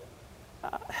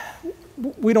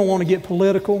don't want to get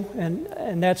political,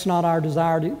 and that's not our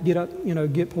desire to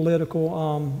get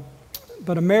political.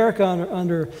 But America,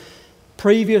 under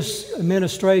previous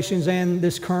administrations and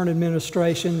this current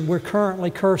administration, we're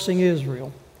currently cursing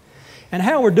Israel. And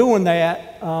how we're doing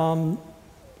that,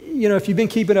 if you've been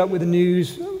keeping up with the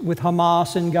news with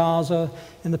Hamas in Gaza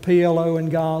and the PLO in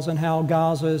Gaza, and how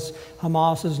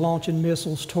Hamas is launching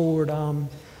missiles toward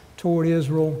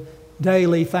Israel.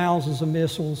 Daily, thousands of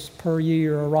missiles per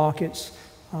year, or rockets,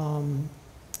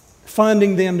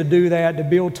 funding them to do that, to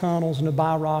build tunnels and to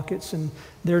buy rockets, and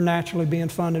they're naturally being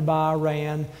funded by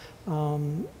Iran.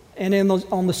 And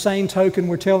on the same token,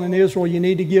 we're telling Israel, you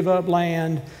need to give up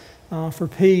land for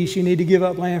peace. You need to give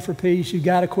up land for peace. You've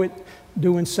got to quit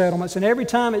doing settlements. And every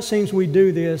time it seems we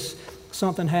do this,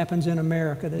 something happens in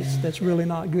America that's really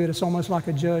not good. It's almost like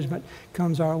a judgment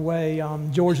comes our way.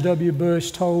 George W.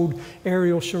 Bush told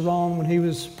Ariel Sharon when he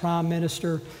was prime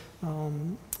minister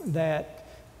that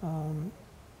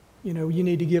you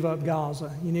need to give up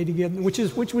Gaza. You need to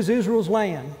which was Israel's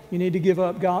land. You need to give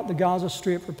up the Gaza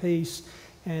Strip for peace.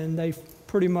 And they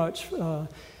pretty much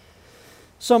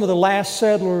some of the last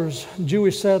settlers,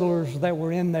 Jewish settlers that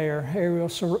were in there, Ariel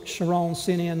Sharon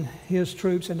sent in his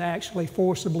troops and actually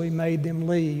forcibly made them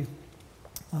leave.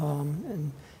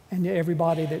 And And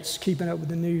everybody that's keeping up with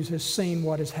the news has seen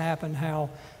what has happened, how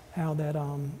that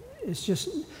it's just,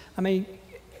 I mean,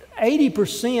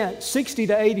 80%, 60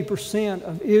 to 80%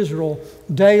 of Israel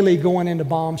daily going into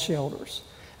bomb shelters.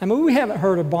 I mean, we haven't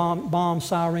heard a bomb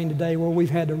siren today where we've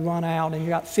had to run out and you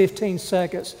got 15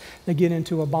 seconds to get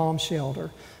into a bomb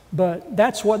shelter. But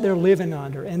that's what they're living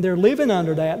under. And they're living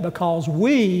under that because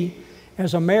we,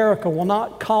 as America, will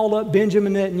not call up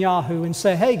Benjamin Netanyahu and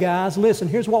say, hey guys, listen,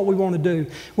 here's what we want to do.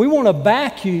 We want to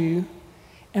back you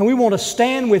and we want to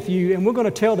stand with you, and we're going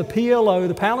to tell the PLO,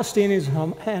 the Palestinians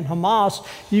and Hamas,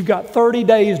 you've got 30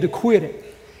 days to quit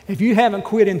it. If you haven't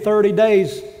quit in 30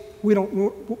 days, we're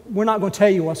not going to tell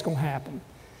you what's going to happen.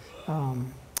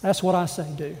 That's what I say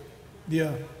do.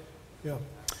 Yeah.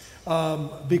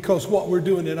 Because what we're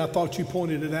doing, and I thought you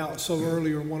pointed it out so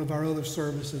earlier in one of our other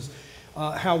services,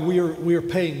 how we're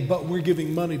paying, but we're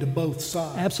giving money to both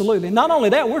sides. Absolutely. Not only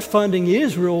that, we're funding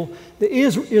Israel,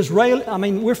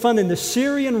 we're funding the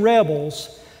Syrian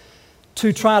rebels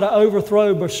to try to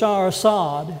overthrow Bashar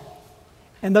Assad.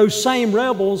 And those same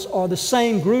rebels are the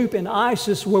same group in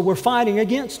ISIS where we're fighting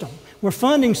against them. We're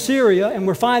funding Syria and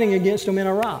we're fighting against them in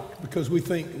Iraq. Because we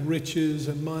think riches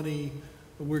and money,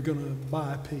 we're going to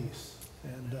buy peace.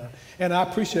 And I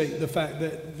appreciate the fact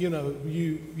that,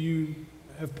 you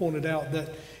have pointed out that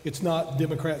it's not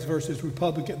Democrats versus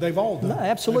Republicans. They've all done it. No,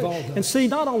 absolutely. They've all done and see,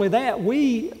 not only that,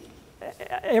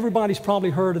 everybody's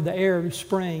probably heard of the Arab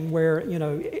Spring where,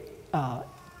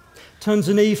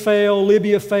 Tanzania fell,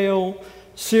 Libya fell,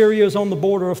 Syria's on the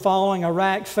border of falling,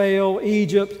 Iraq fell,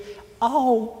 Egypt,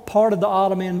 all part of the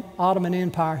Ottoman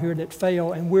Empire here that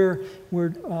fell, and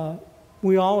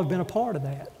we all have been a part of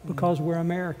that because we're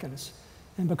Americans.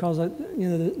 And because the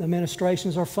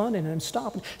administrations are funding and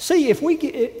stopping. See, if we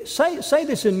say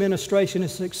this administration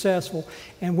is successful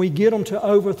and we get them to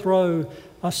overthrow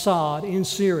Assad in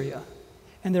Syria,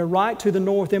 and they're right to the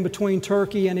north in between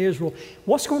Turkey and Israel,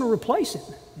 what's going to replace it?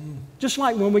 Just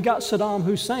like when we got Saddam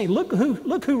Hussein, look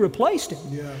who replaced him.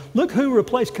 Yeah. Look who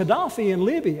replaced Gaddafi in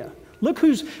Libya.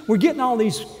 We're getting all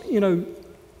these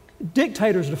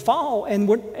dictators to fall,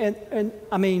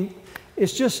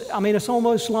 it's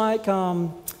almost like,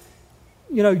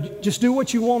 just do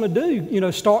what you want to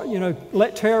do.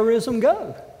 Let terrorism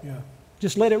go. Yeah.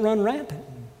 Just let it run rampant.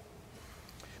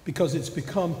 Because it's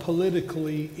become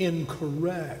politically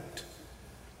incorrect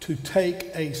to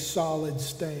take a solid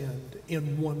stand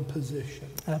in one position.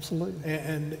 Absolutely.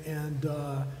 And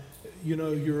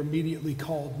you're immediately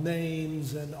called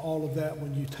names and all of that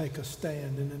when you take a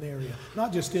stand in an area.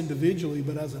 Not just individually,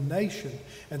 but as a nation.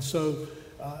 And so,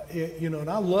 and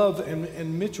I love,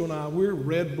 and Mitchell and I, we're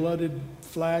red-blooded,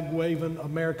 flag-waving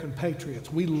American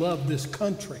patriots. We love this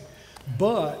country.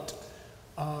 But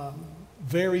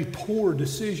very poor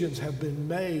decisions have been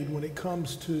made when it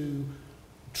comes to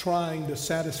trying to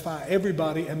satisfy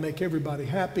everybody and make everybody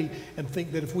happy and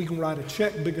think that if we can write a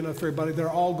check big enough for everybody, they're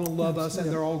all going to love us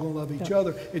and they're all going to love each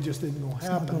other. It just isn't going to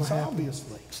happen,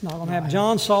 obviously. It's not going to happen.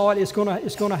 John saw it. It's going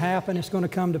to happen. It's going to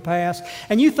come to pass.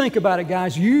 And you think about it,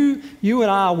 guys. You and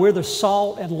I, we're the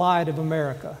salt and light of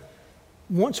America.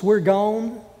 Once we're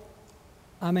gone,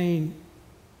 who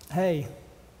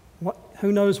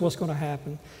knows what's going to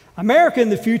happen? America in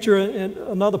the future, and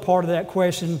another part of that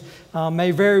question,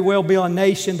 may very well be a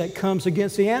nation that comes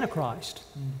against the Antichrist.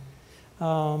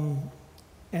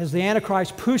 As the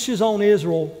Antichrist pushes on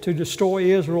Israel to destroy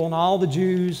Israel and all the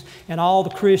Jews and all the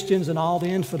Christians and all the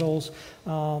infidels,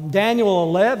 Daniel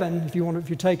 11, if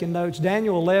you're taking notes,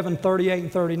 Daniel 11, 38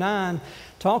 and 39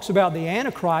 talks about the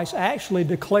Antichrist actually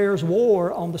declares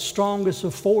war on the strongest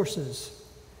of forces,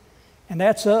 and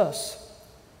that's us.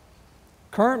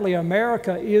 Currently,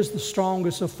 America is the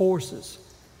strongest of forces.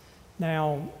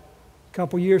 Now, a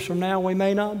couple years from now, we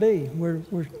may not be. We're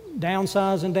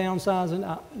downsizing.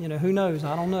 Who knows?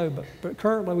 I don't know, but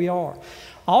currently we are.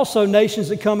 Also, nations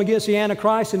that come against the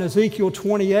Antichrist in Ezekiel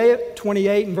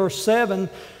 28 and verse 7,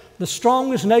 the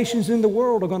strongest nations in the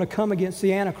world are going to come against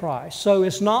the Antichrist. So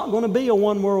it's not going to be a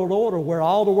one world order where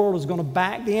all the world is going to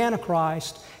back the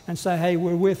Antichrist and say, hey,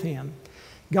 we're with him.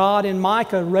 God in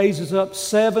Micah raises up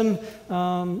seven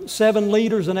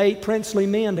leaders and 8 princely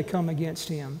men to come against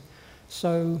him.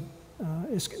 So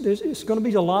it's going to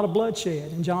be a lot of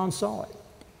bloodshed, and John saw it.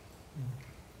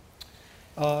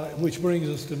 Which brings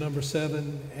us to number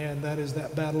 7, and that is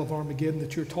that battle of Armageddon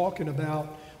that you're talking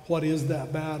about. What is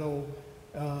that battle?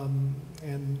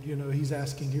 And he's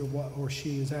asking here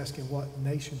she is asking what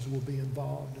nations will be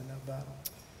involved in that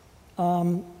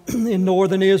battle. In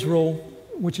northern Israel,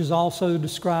 which is also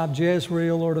described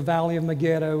Jezreel or the Valley of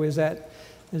Megiddo, is that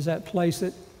place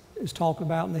that is talked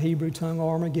about in the Hebrew tongue,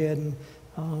 Armageddon.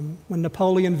 When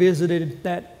Napoleon visited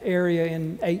that area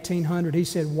in 1800, he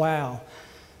said, wow,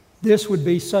 this would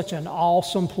be such an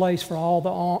awesome place for all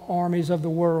the armies of the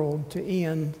world to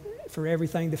end, for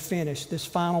everything to finish, this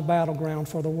final battleground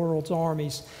for the world's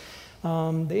armies.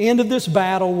 The end of this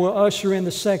battle will usher in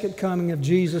the second coming of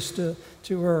Jesus to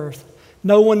earth.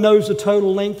 No one knows the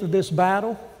total length of this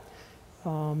battle.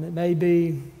 It may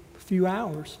be a few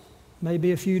hours,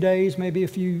 maybe a few days, maybe a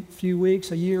few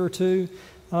weeks, a year or two.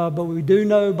 But we do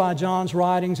know by John's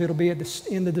writings it'll be at the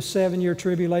end of the 7-year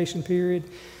tribulation period.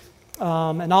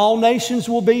 And all nations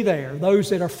will be there.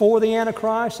 Those that are for the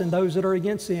Antichrist and those that are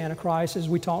against the Antichrist, as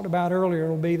we talked about earlier,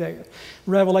 will be there.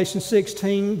 Revelation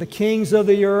 16, the kings of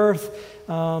the earth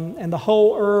and the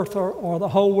whole earth or the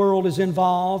whole world is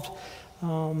involved.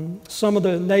 Some of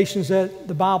the nations that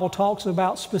the Bible talks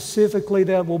about specifically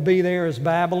that will be there is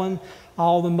Babylon,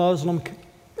 all the Muslim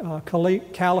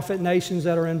caliphate nations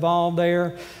that are involved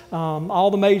there, all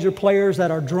the major players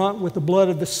that are drunk with the blood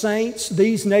of the saints.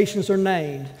 These nations are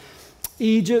named: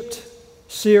 Egypt,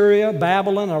 Syria,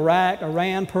 Babylon, Iraq,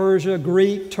 Iran, Persia,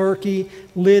 Greek, Turkey,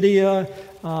 Lydia.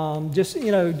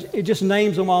 It just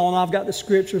names them all, and I've got the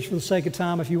scriptures for the sake of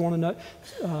time if you want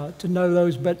to know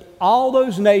those. But all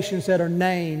those nations that are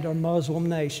named are Muslim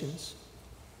nations.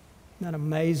 Isn't that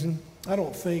amazing? I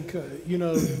don't think,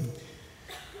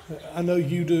 I know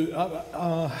you do.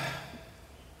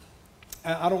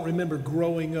 I don't remember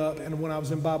growing up and when I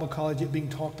was in Bible college it being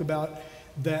talked about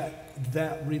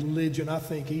that religion. I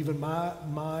think even my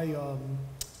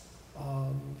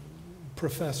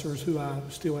professors, who I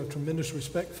still have tremendous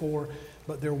respect for,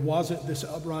 but there wasn't this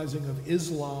uprising of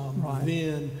Islam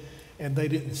then, and they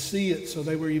didn't see it, so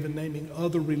they were even naming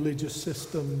other religious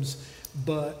systems.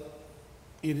 But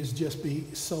it is just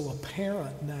so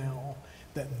apparent now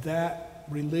that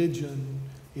religion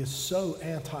is so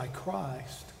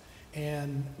anti-Christ.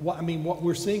 And what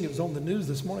we're seeing, it was on the news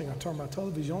this morning. I turned my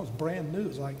television on, it's brand new,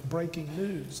 it's like breaking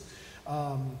news.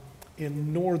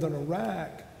 In northern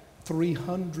Iraq,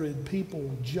 300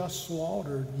 people just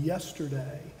slaughtered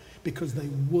yesterday because they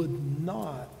would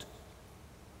not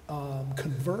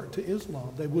convert to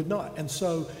Islam. They would not. And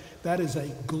so that is a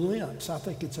glimpse. I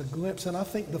think it's a glimpse. And I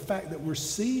think the fact that we're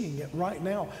seeing it right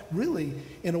now, really,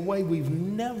 in a way we've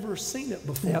never seen it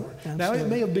before. Yep, now, it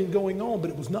may have been going on, but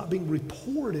it was not being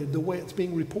reported the way it's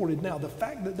being reported now. The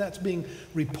fact that that's being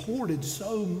reported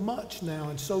so much now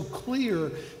and so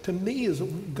clear to me is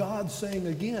God saying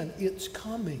again, it's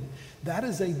coming. That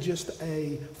is just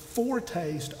a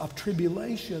foretaste of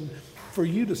tribulation for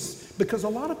you to, because a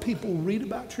lot of people read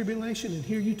about tribulation and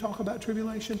hear you talk about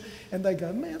tribulation and they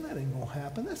go, man, that ain't gonna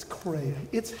happen. That's crazy.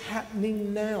 It's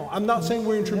happening now. I'm not saying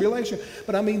we're in tribulation,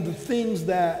 but I mean the things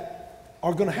that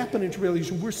are gonna happen in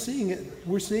tribulation, we're seeing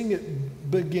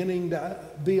it beginning to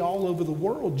be all over the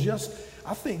world.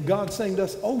 I think God's saying to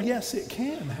us, oh yes, it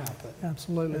can happen.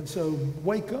 Absolutely. And so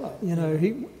wake up.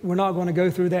 We're not going to go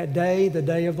through that day, the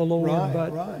day of the Lord,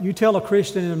 but you tell a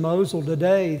Christian in Mosul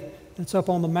today that's up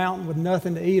on the mountain with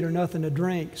nothing to eat or nothing to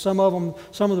drink. Some of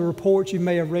the reports you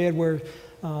may have read were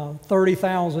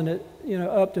 30,000,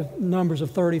 up to numbers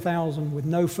of 30,000 with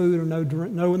no food or no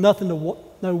drink,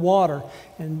 no water,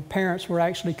 and parents were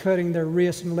actually cutting their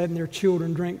wrists and letting their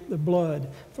children drink the blood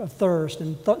of thirst.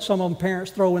 And some of them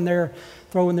parents throwing their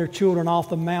children off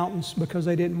the mountains because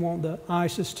they didn't want the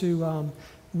ISIS to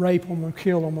rape them or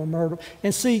kill them or murder them.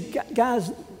 And see,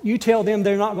 guys, you tell them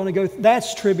they're not going to go.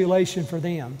 That's tribulation for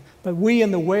them. But we in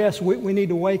the West, we need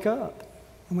to wake up,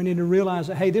 and we need to realize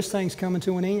that, hey, this thing's coming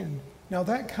to an end. Now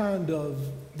that kind of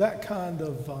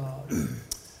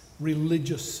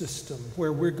religious system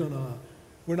where we're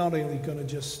not only gonna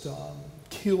just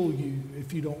kill you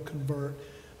if you don't convert,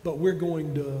 but we're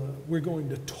going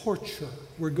to torture,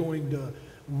 we're going to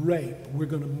rape, we're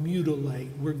going to mutilate,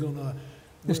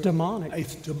 It's demonic.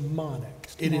 It's demonic.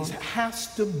 It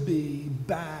has to be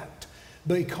backed,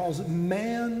 because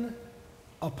man,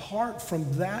 apart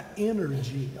from that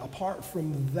energy, apart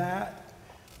from that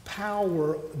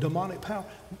power, demonic power,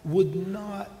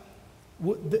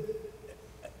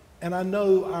 and I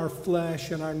know our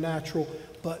flesh and our natural,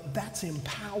 but that's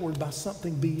empowered by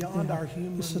something beyond our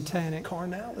human satanic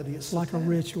carnality. It's like a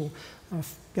ritual. A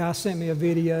guy sent me a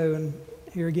video, and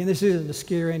here again, this isn't to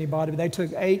scare anybody, but they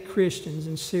took 8 Christians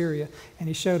in Syria, and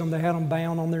he showed them, they had them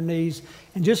bound on their knees.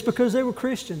 And just because they were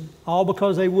Christian, all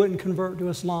because they wouldn't convert to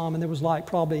Islam, and there was like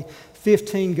probably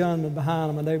 15 gunmen behind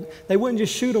them, and they wouldn't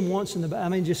just shoot them once in the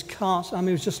back. Just constant.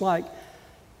 It was just like,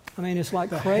 it's like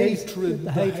crazy.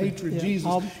 The hatred. Yeah.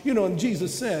 Jesus, and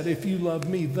Jesus said, if you love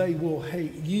me, they will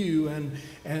hate you. And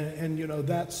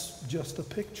that's just a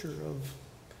picture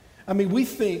of, we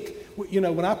think,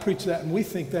 when I preach that and we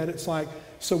think that, it's like,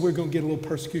 so we're going to get a little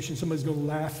persecution. Somebody's going to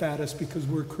laugh at us because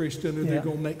we're Christian, or they're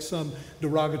going to make some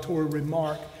derogatory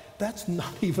remark. That's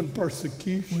not even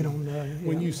persecution. We don't know.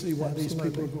 When you see what these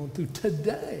people are going through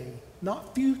today,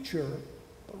 not future,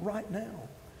 but right now.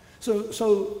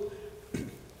 So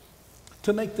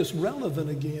to make this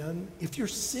relevant again, if you're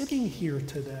sitting here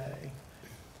today,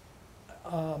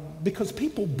 because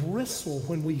people bristle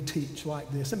when we teach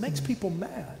like this, it makes people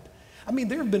mad. I mean,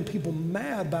 there have been people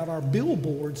mad about our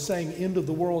billboards saying end of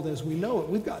the world as we know it.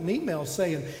 We've gotten emails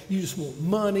saying you just want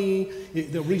money.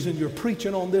 The reason you're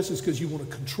preaching on this is because you want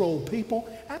to control people.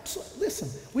 Absolutely. Listen,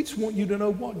 we just want you to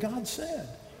know what God said.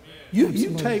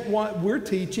 You take what we're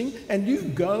teaching and you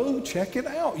go check it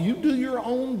out. You do your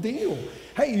own deal.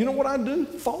 Hey, you know what I do?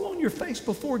 Fall on your face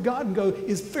before God and go,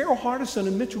 is Farrell Hardison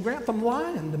and Mitchell Grantham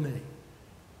lying to me?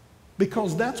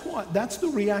 Because that's the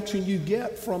reaction you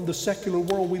get from the secular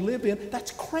world we live in.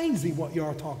 That's crazy what you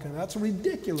are talking about. That's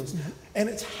ridiculous. And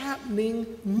it's happening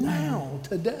now,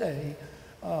 today.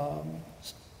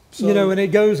 You know, and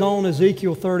it goes on,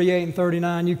 Ezekiel 38 and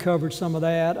 39, you covered some of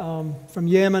that. From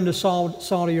Yemen to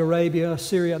Saudi Arabia,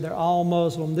 Syria, they're all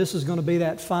Muslim. This is going to be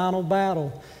that final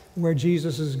battle where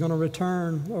Jesus is going to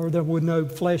return, or there would no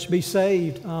flesh be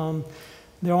saved.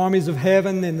 The armies of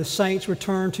heaven and the saints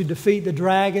return to defeat the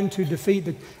dragon, to defeat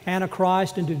the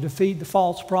Antichrist, and to defeat the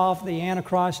false prophet. The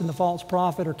Antichrist and the false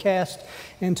prophet are cast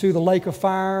into the lake of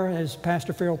fire, as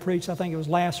Pastor Farrell preached, I think it was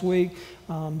last week.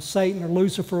 Satan or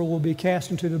Lucifer will be cast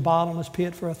into the bottomless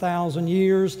pit for 1,000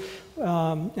 years.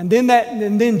 And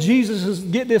then Jesus is,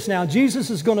 get this now, Jesus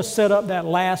is going to set up that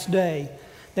last day.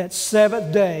 That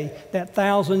seventh day, that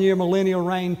 1,000-year millennial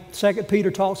reign. 2 Peter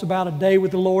talks about a day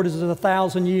with the Lord is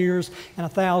 1,000 years, and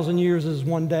 1,000 years is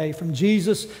one day. From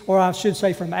Jesus, or I should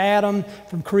say from Adam,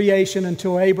 from creation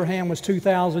until Abraham was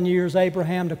 2,000 years.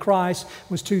 Abraham to Christ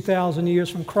was 2,000 years.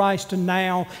 From Christ to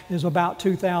now is about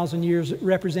 2,000 years,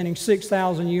 representing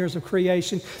 6,000 years of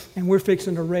creation. And we're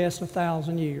fixing to rest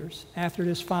 1,000 years after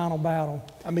this final battle.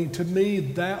 I mean, to me,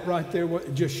 that right there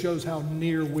just shows how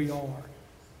near we are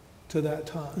to that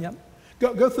time. Yep.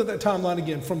 Go through that timeline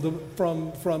again.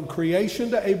 From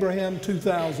creation to Abraham,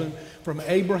 2,000. From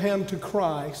Abraham to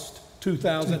Christ,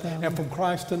 2,000. And from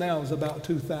Christ to now is about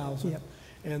 2,000. Yep.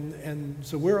 And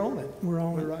so we're on it. We're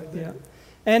right there. Yeah.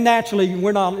 And naturally,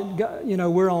 we're not, you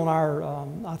know, we're on our,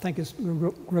 I think it's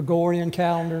Gregorian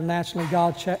calendar. Naturally,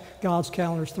 God's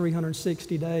calendar is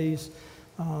 360 days.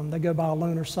 They go by a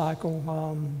lunar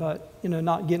cycle, but, you know,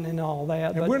 not getting into all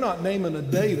that. And we're not naming a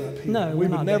date up here. No, we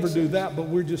would never do that, but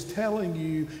we're just telling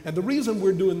you. And the reason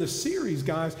we're doing this series,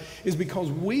 guys, is because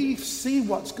we see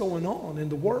what's going on in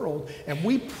the world, and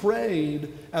we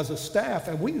prayed as a staff,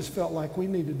 and we just felt like we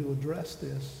needed to address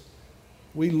this.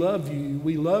 We love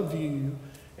you,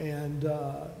 and,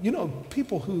 you know,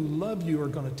 people who love you are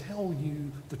going to tell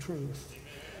you the truth.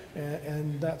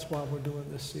 And that's why we're doing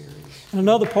this series. And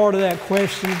another part of that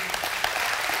question.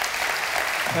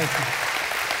 Thank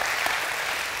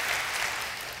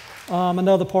you.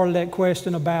 Another part of that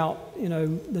question about, you know,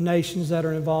 the nations that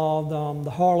are involved,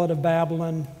 the harlot of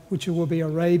Babylon, which will be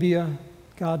Arabia.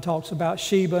 God talks about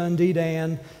Sheba and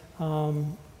Dedan,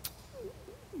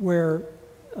 where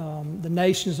the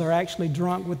nations are actually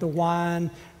drunk with the wine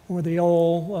or the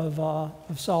oil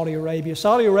of Saudi Arabia.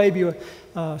 Saudi Arabia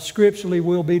scripturally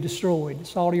will be destroyed.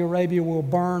 Saudi Arabia will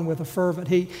burn with a fervent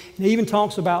heat. And it even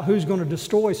talks about who's going to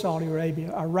destroy Saudi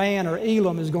Arabia. Iran or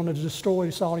Elam is going to destroy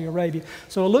Saudi Arabia.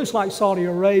 So it looks like Saudi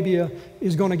Arabia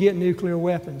is going to get nuclear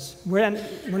weapons. We're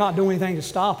not doing anything to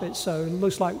stop it, so it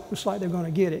looks like they're going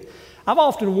to get it. I've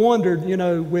often wondered, you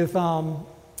know, with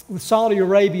Saudi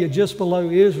Arabia just below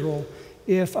Israel,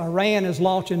 if Iran is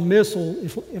launching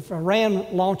missiles, if Iran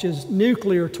launches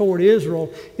nuclear toward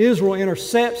Israel, Israel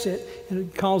intercepts it and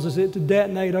it causes it to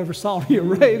detonate over Saudi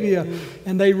Arabia,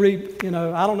 and they reap, you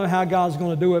know, I don't know how God's going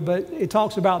to do it, but it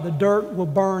talks about the dirt will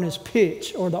burn as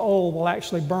pitch, or the oil will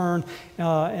actually burn,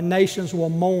 and nations will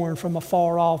mourn from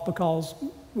afar off, because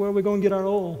where are we going to get our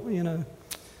oil, you know?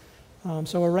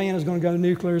 So Iran is going to go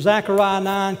nuclear. Zechariah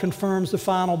 9 confirms the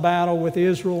final battle with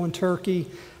Israel and Turkey.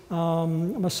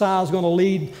 Messiah is going to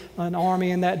lead an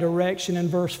army in that direction in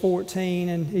verse 14,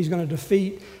 and he's going to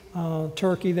defeat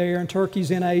Turkey there, and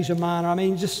Turkey's in Asia Minor. I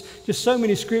mean, just so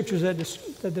many scriptures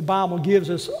that the Bible gives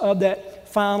us of that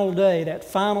final day, that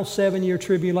final 7-year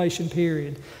tribulation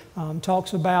period.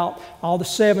 Talks about all the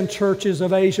 7 churches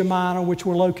of Asia Minor, which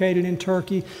were located in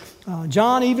Turkey.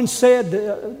 John even said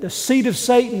the seat of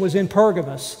Satan was in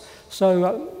Pergamos.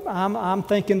 So I'm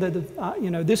thinking that, you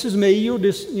know, this is me.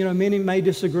 Many may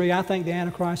disagree. I think the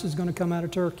Antichrist is going to come out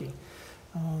of Turkey.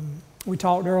 We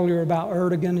talked earlier about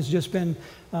Erdogan has just been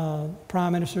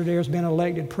prime minister there, has been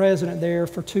elected president there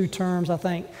for 2 terms, I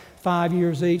think 5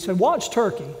 years each. So watch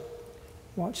Turkey.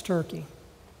 Watch Turkey.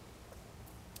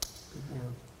 Good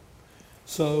word.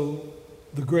 So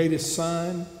the greatest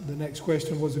sign, the next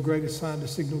question was the greatest sign to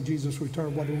signal Jesus'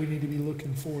 return. What do we need to be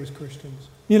looking for as Christians?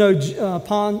 You know,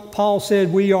 Paul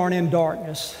said we aren't in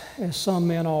darkness, as some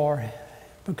men are.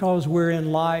 Because we're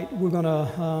in light, we're going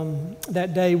to,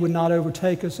 that day would not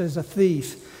overtake us as a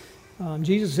thief.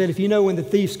 Jesus said, if you know when the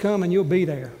thief's coming, you'll be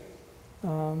there.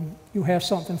 You'll have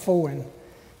something for him.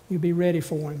 You'll be ready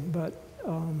for him. But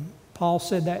Paul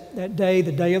said that day,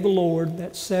 the day of the Lord,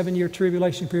 that 7-year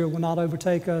tribulation period will not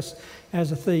overtake us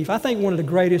as a thief. I think one of the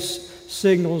greatest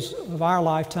signals of our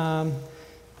lifetime,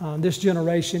 this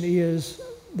generation, is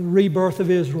the rebirth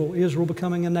of Israel, Israel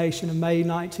becoming a nation in May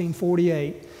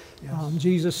 1948. Yes.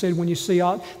 Jesus said, when you see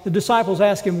all, the disciples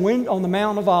asked him, when, on the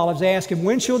Mount of Olives, they asked him,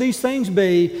 when shall these things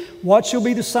be? What shall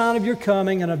be the sign of your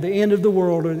coming and of the end of the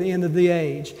world or the end of the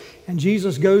age? And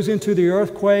Jesus goes into the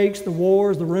earthquakes, the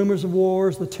wars, the rumors of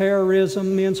wars, the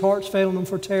terrorism, men's hearts failing them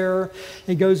for terror.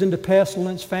 He goes into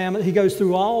pestilence, famine. He goes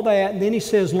through all that. And then he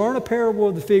says, learn a parable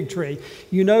of the fig tree.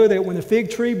 You know that when the fig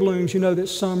tree blooms, you know that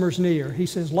summer's near. He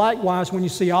says, likewise, when you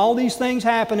see all these things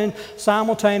happening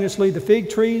simultaneously, the fig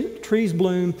trees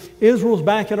bloom, Israel's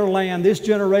back in her land, this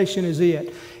generation is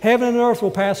it. Heaven and earth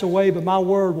will pass away, but my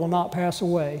word will not pass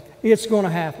away. It's going to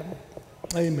happen.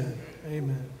 Amen.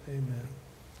 Amen. Amen.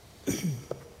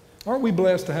 Aren't we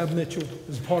blessed to have Mitchell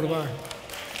as part of our...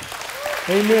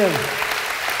 Amen.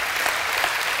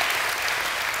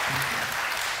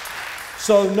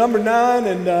 So number 9,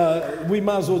 and we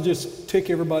might as well just tick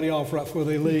everybody off right before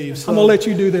they leave. So, I'm going to let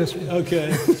you do this one.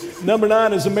 Okay. Number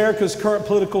 9 is America's current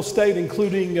political state,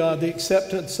 including the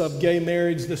acceptance of gay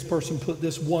marriage. This person put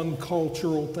this one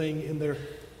cultural thing in there.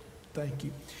 Thank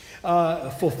you.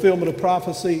 Fulfillment of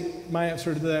prophecy. My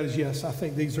answer to that is yes. I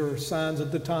think these are signs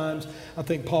of the times. I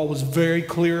think Paul was very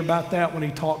clear about that when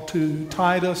he talked to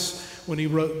Titus, when he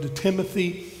wrote to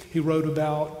Timothy. He wrote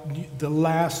about the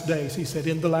last days. He said,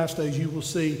 in the last days you will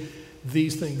see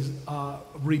these things,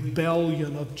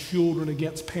 rebellion of children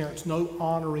against parents, no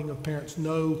honoring of parents,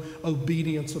 no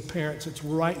obedience of parents. It's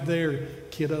right there,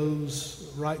 kiddos,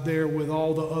 right there with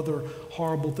all the other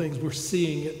horrible things. We're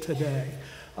seeing it today.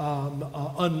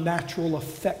 Unnatural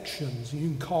affections. You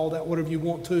can call that whatever you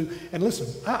want to. And listen,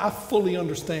 I fully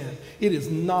understand. It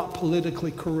is not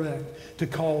politically correct to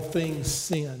call things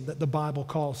sin that the Bible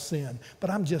calls sin. But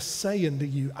I'm just saying to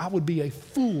you, I would be a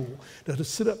fool to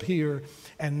sit up here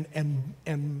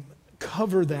and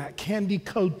cover that, candy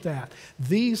coat that.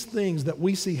 These things that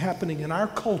we see happening in our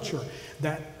culture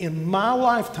that in my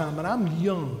lifetime, and I'm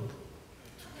young,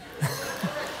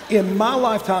 in my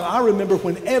lifetime, I remember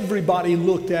when everybody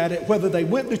looked at it, whether they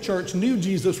went to church, knew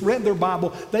Jesus, read their Bible,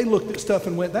 they looked at stuff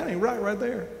and went, that ain't right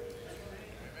there.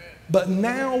 But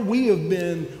now we have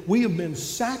been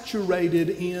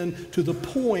saturated in to the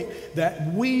point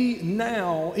that we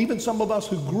now, even some of us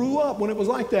who grew up when it was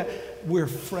like that, we're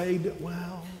afraid that,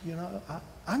 well, you know, I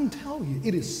can tell you,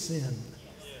 it is sin.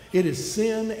 It is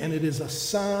sin, and it is a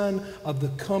sign of the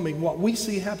coming. What we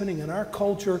see happening in our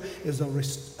culture is a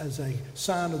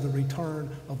sign of the return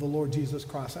of the Lord Jesus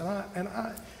Christ. And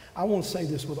I want to say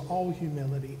this with all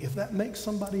humility. If that makes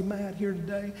somebody mad here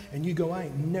today, and you go, I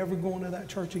ain't never going to that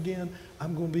church again,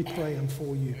 I'm going to be praying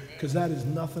for you, because that is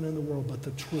nothing in the world but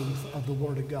the truth of the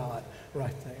Word of God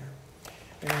right there.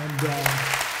 And...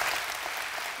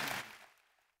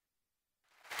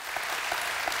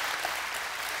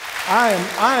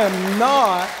 I am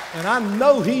not, and I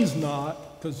know he's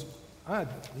not, because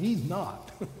he's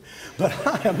not, but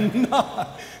I am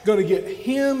not going to get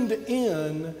hemmed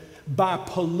in by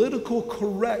political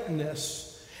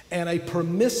correctness and a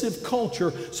permissive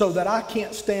culture so that I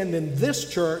can't stand in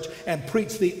this church and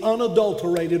preach the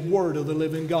unadulterated word of the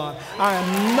living God. I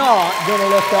am not going to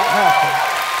let that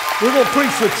happen. We're going to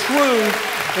preach the truth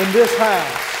in this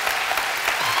house.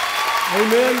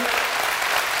 Amen.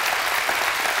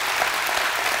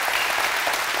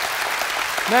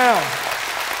 Now,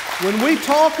 when we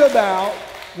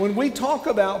talk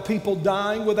about people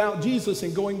dying without Jesus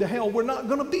and going to hell, we're not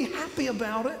going to be happy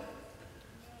about it.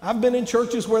 I've been in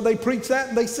churches where they preach that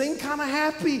and they seem kind of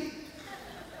happy.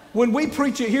 When we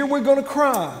preach it here, we're going to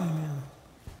cry. Amen.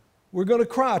 We're going to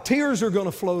cry. Tears are going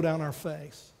to flow down our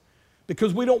face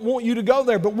because we don't want you to go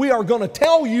there, but we are going to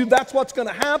tell you that's what's going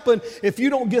to happen if you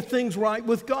don't get things right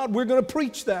with God. We're going to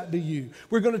preach that to you.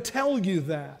 We're going to tell you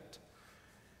that.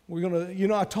 We're going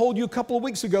to, I told you a couple of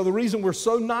weeks ago, the reason we're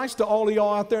so nice to all of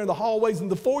y'all out there in the hallways and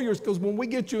the foyers, because when we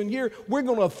get you in here, we're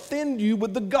going to offend you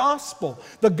with the gospel.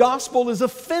 The gospel is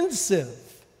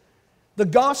offensive. The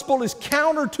gospel is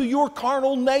counter to your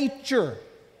carnal nature.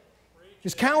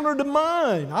 It's counter to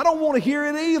mine. I don't want to hear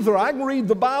it either. I can read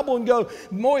the Bible and go,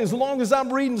 boy, as long as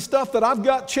I'm reading stuff that I've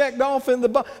got checked off in the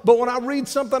Bible. But when I read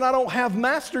something I don't have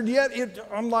mastered yet,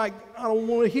 I'm like, I don't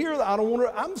want to hear that.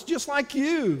 I'm just like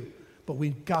you. But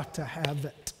we've got to have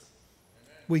it.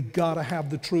 We've got to have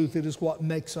the truth. It is what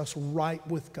makes us right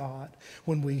with God.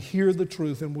 When we hear the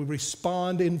truth and we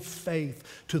respond in faith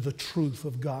to the truth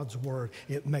of God's word,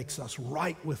 it makes us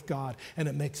right with God and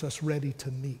it makes us ready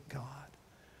to meet God.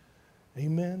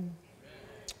 Amen.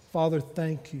 Father,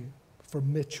 thank you for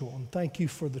Mitchell, and thank you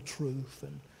for the truth,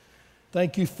 and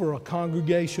thank you for a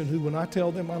congregation who, when I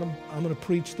tell them I'm going to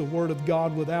preach the Word of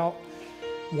God without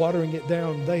watering it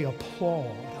down, they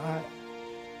applaud.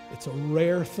 It's a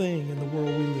rare thing in the world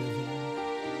we live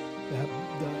in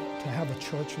to have a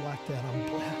church like that. I'm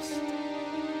blessed.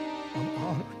 I'm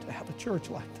honored to have a church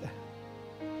like that.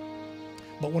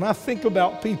 But when I think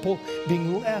about people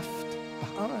being left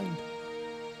behind,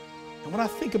 and when I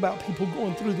think about people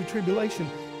going through the tribulation,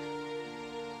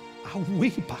 I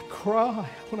weep, I cry.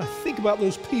 When I think about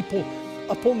those people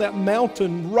up on that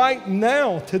mountain right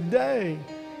now, today,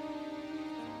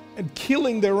 and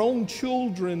killing their own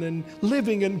children and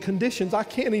living in conditions I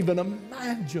can't even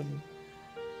imagine,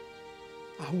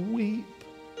 I weep.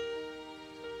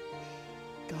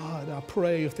 God, I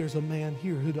pray if there's a man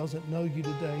here who doesn't know you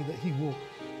today, that he will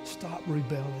stop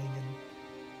rebelling and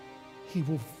he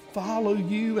will follow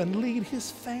you and lead his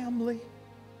family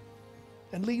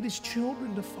and lead his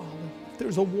children to follow. If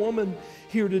there's a woman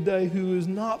here today who is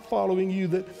not following you,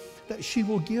 that she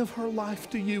will give her life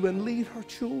to you and lead her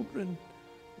children,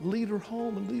 lead her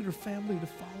home and lead her family to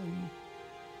follow you.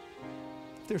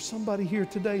 If there's somebody here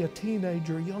today, a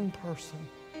teenager, a young person,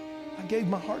 I gave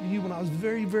my heart to you when I was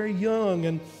very, very young,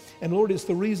 and Lord, it's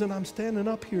the reason I'm standing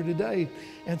up here today.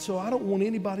 And so I don't want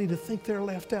anybody to think they're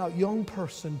left out. Young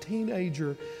person,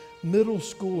 teenager, middle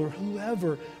schooler,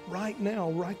 whoever, right now,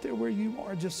 right there where you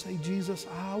are, just say, Jesus,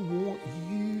 I want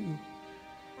you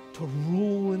to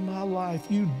rule in my life.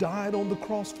 You died on the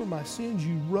cross for my sins.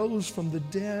 You rose from the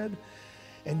dead,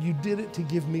 and you did it to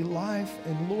give me life.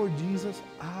 And Lord Jesus,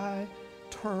 I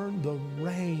turn the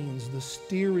reins, the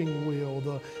steering wheel,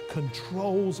 the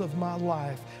controls of my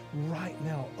life right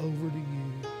now over to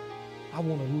you. I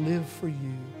want to live for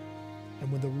you.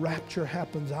 And when the rapture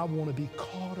happens, I want to be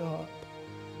caught up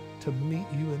to meet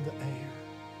you in the air.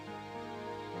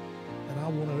 And I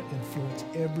want to influence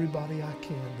everybody I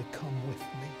can to come with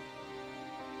me.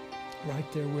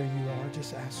 Right there where you are,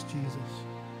 just ask Jesus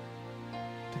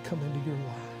to come into your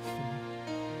life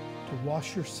and to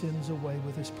wash your sins away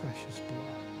with his precious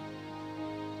blood.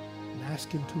 And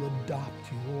ask him to adopt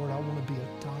you. Lord, I want to be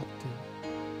adopted.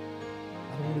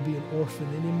 I don't want to be an orphan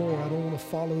anymore. I don't want to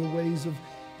follow the ways of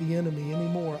the enemy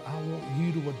anymore. I want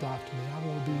you to adopt me. I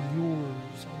want to be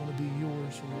yours. I want to be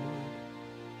yours,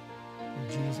 Lord. In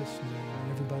Jesus'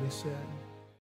 name. Everybody said.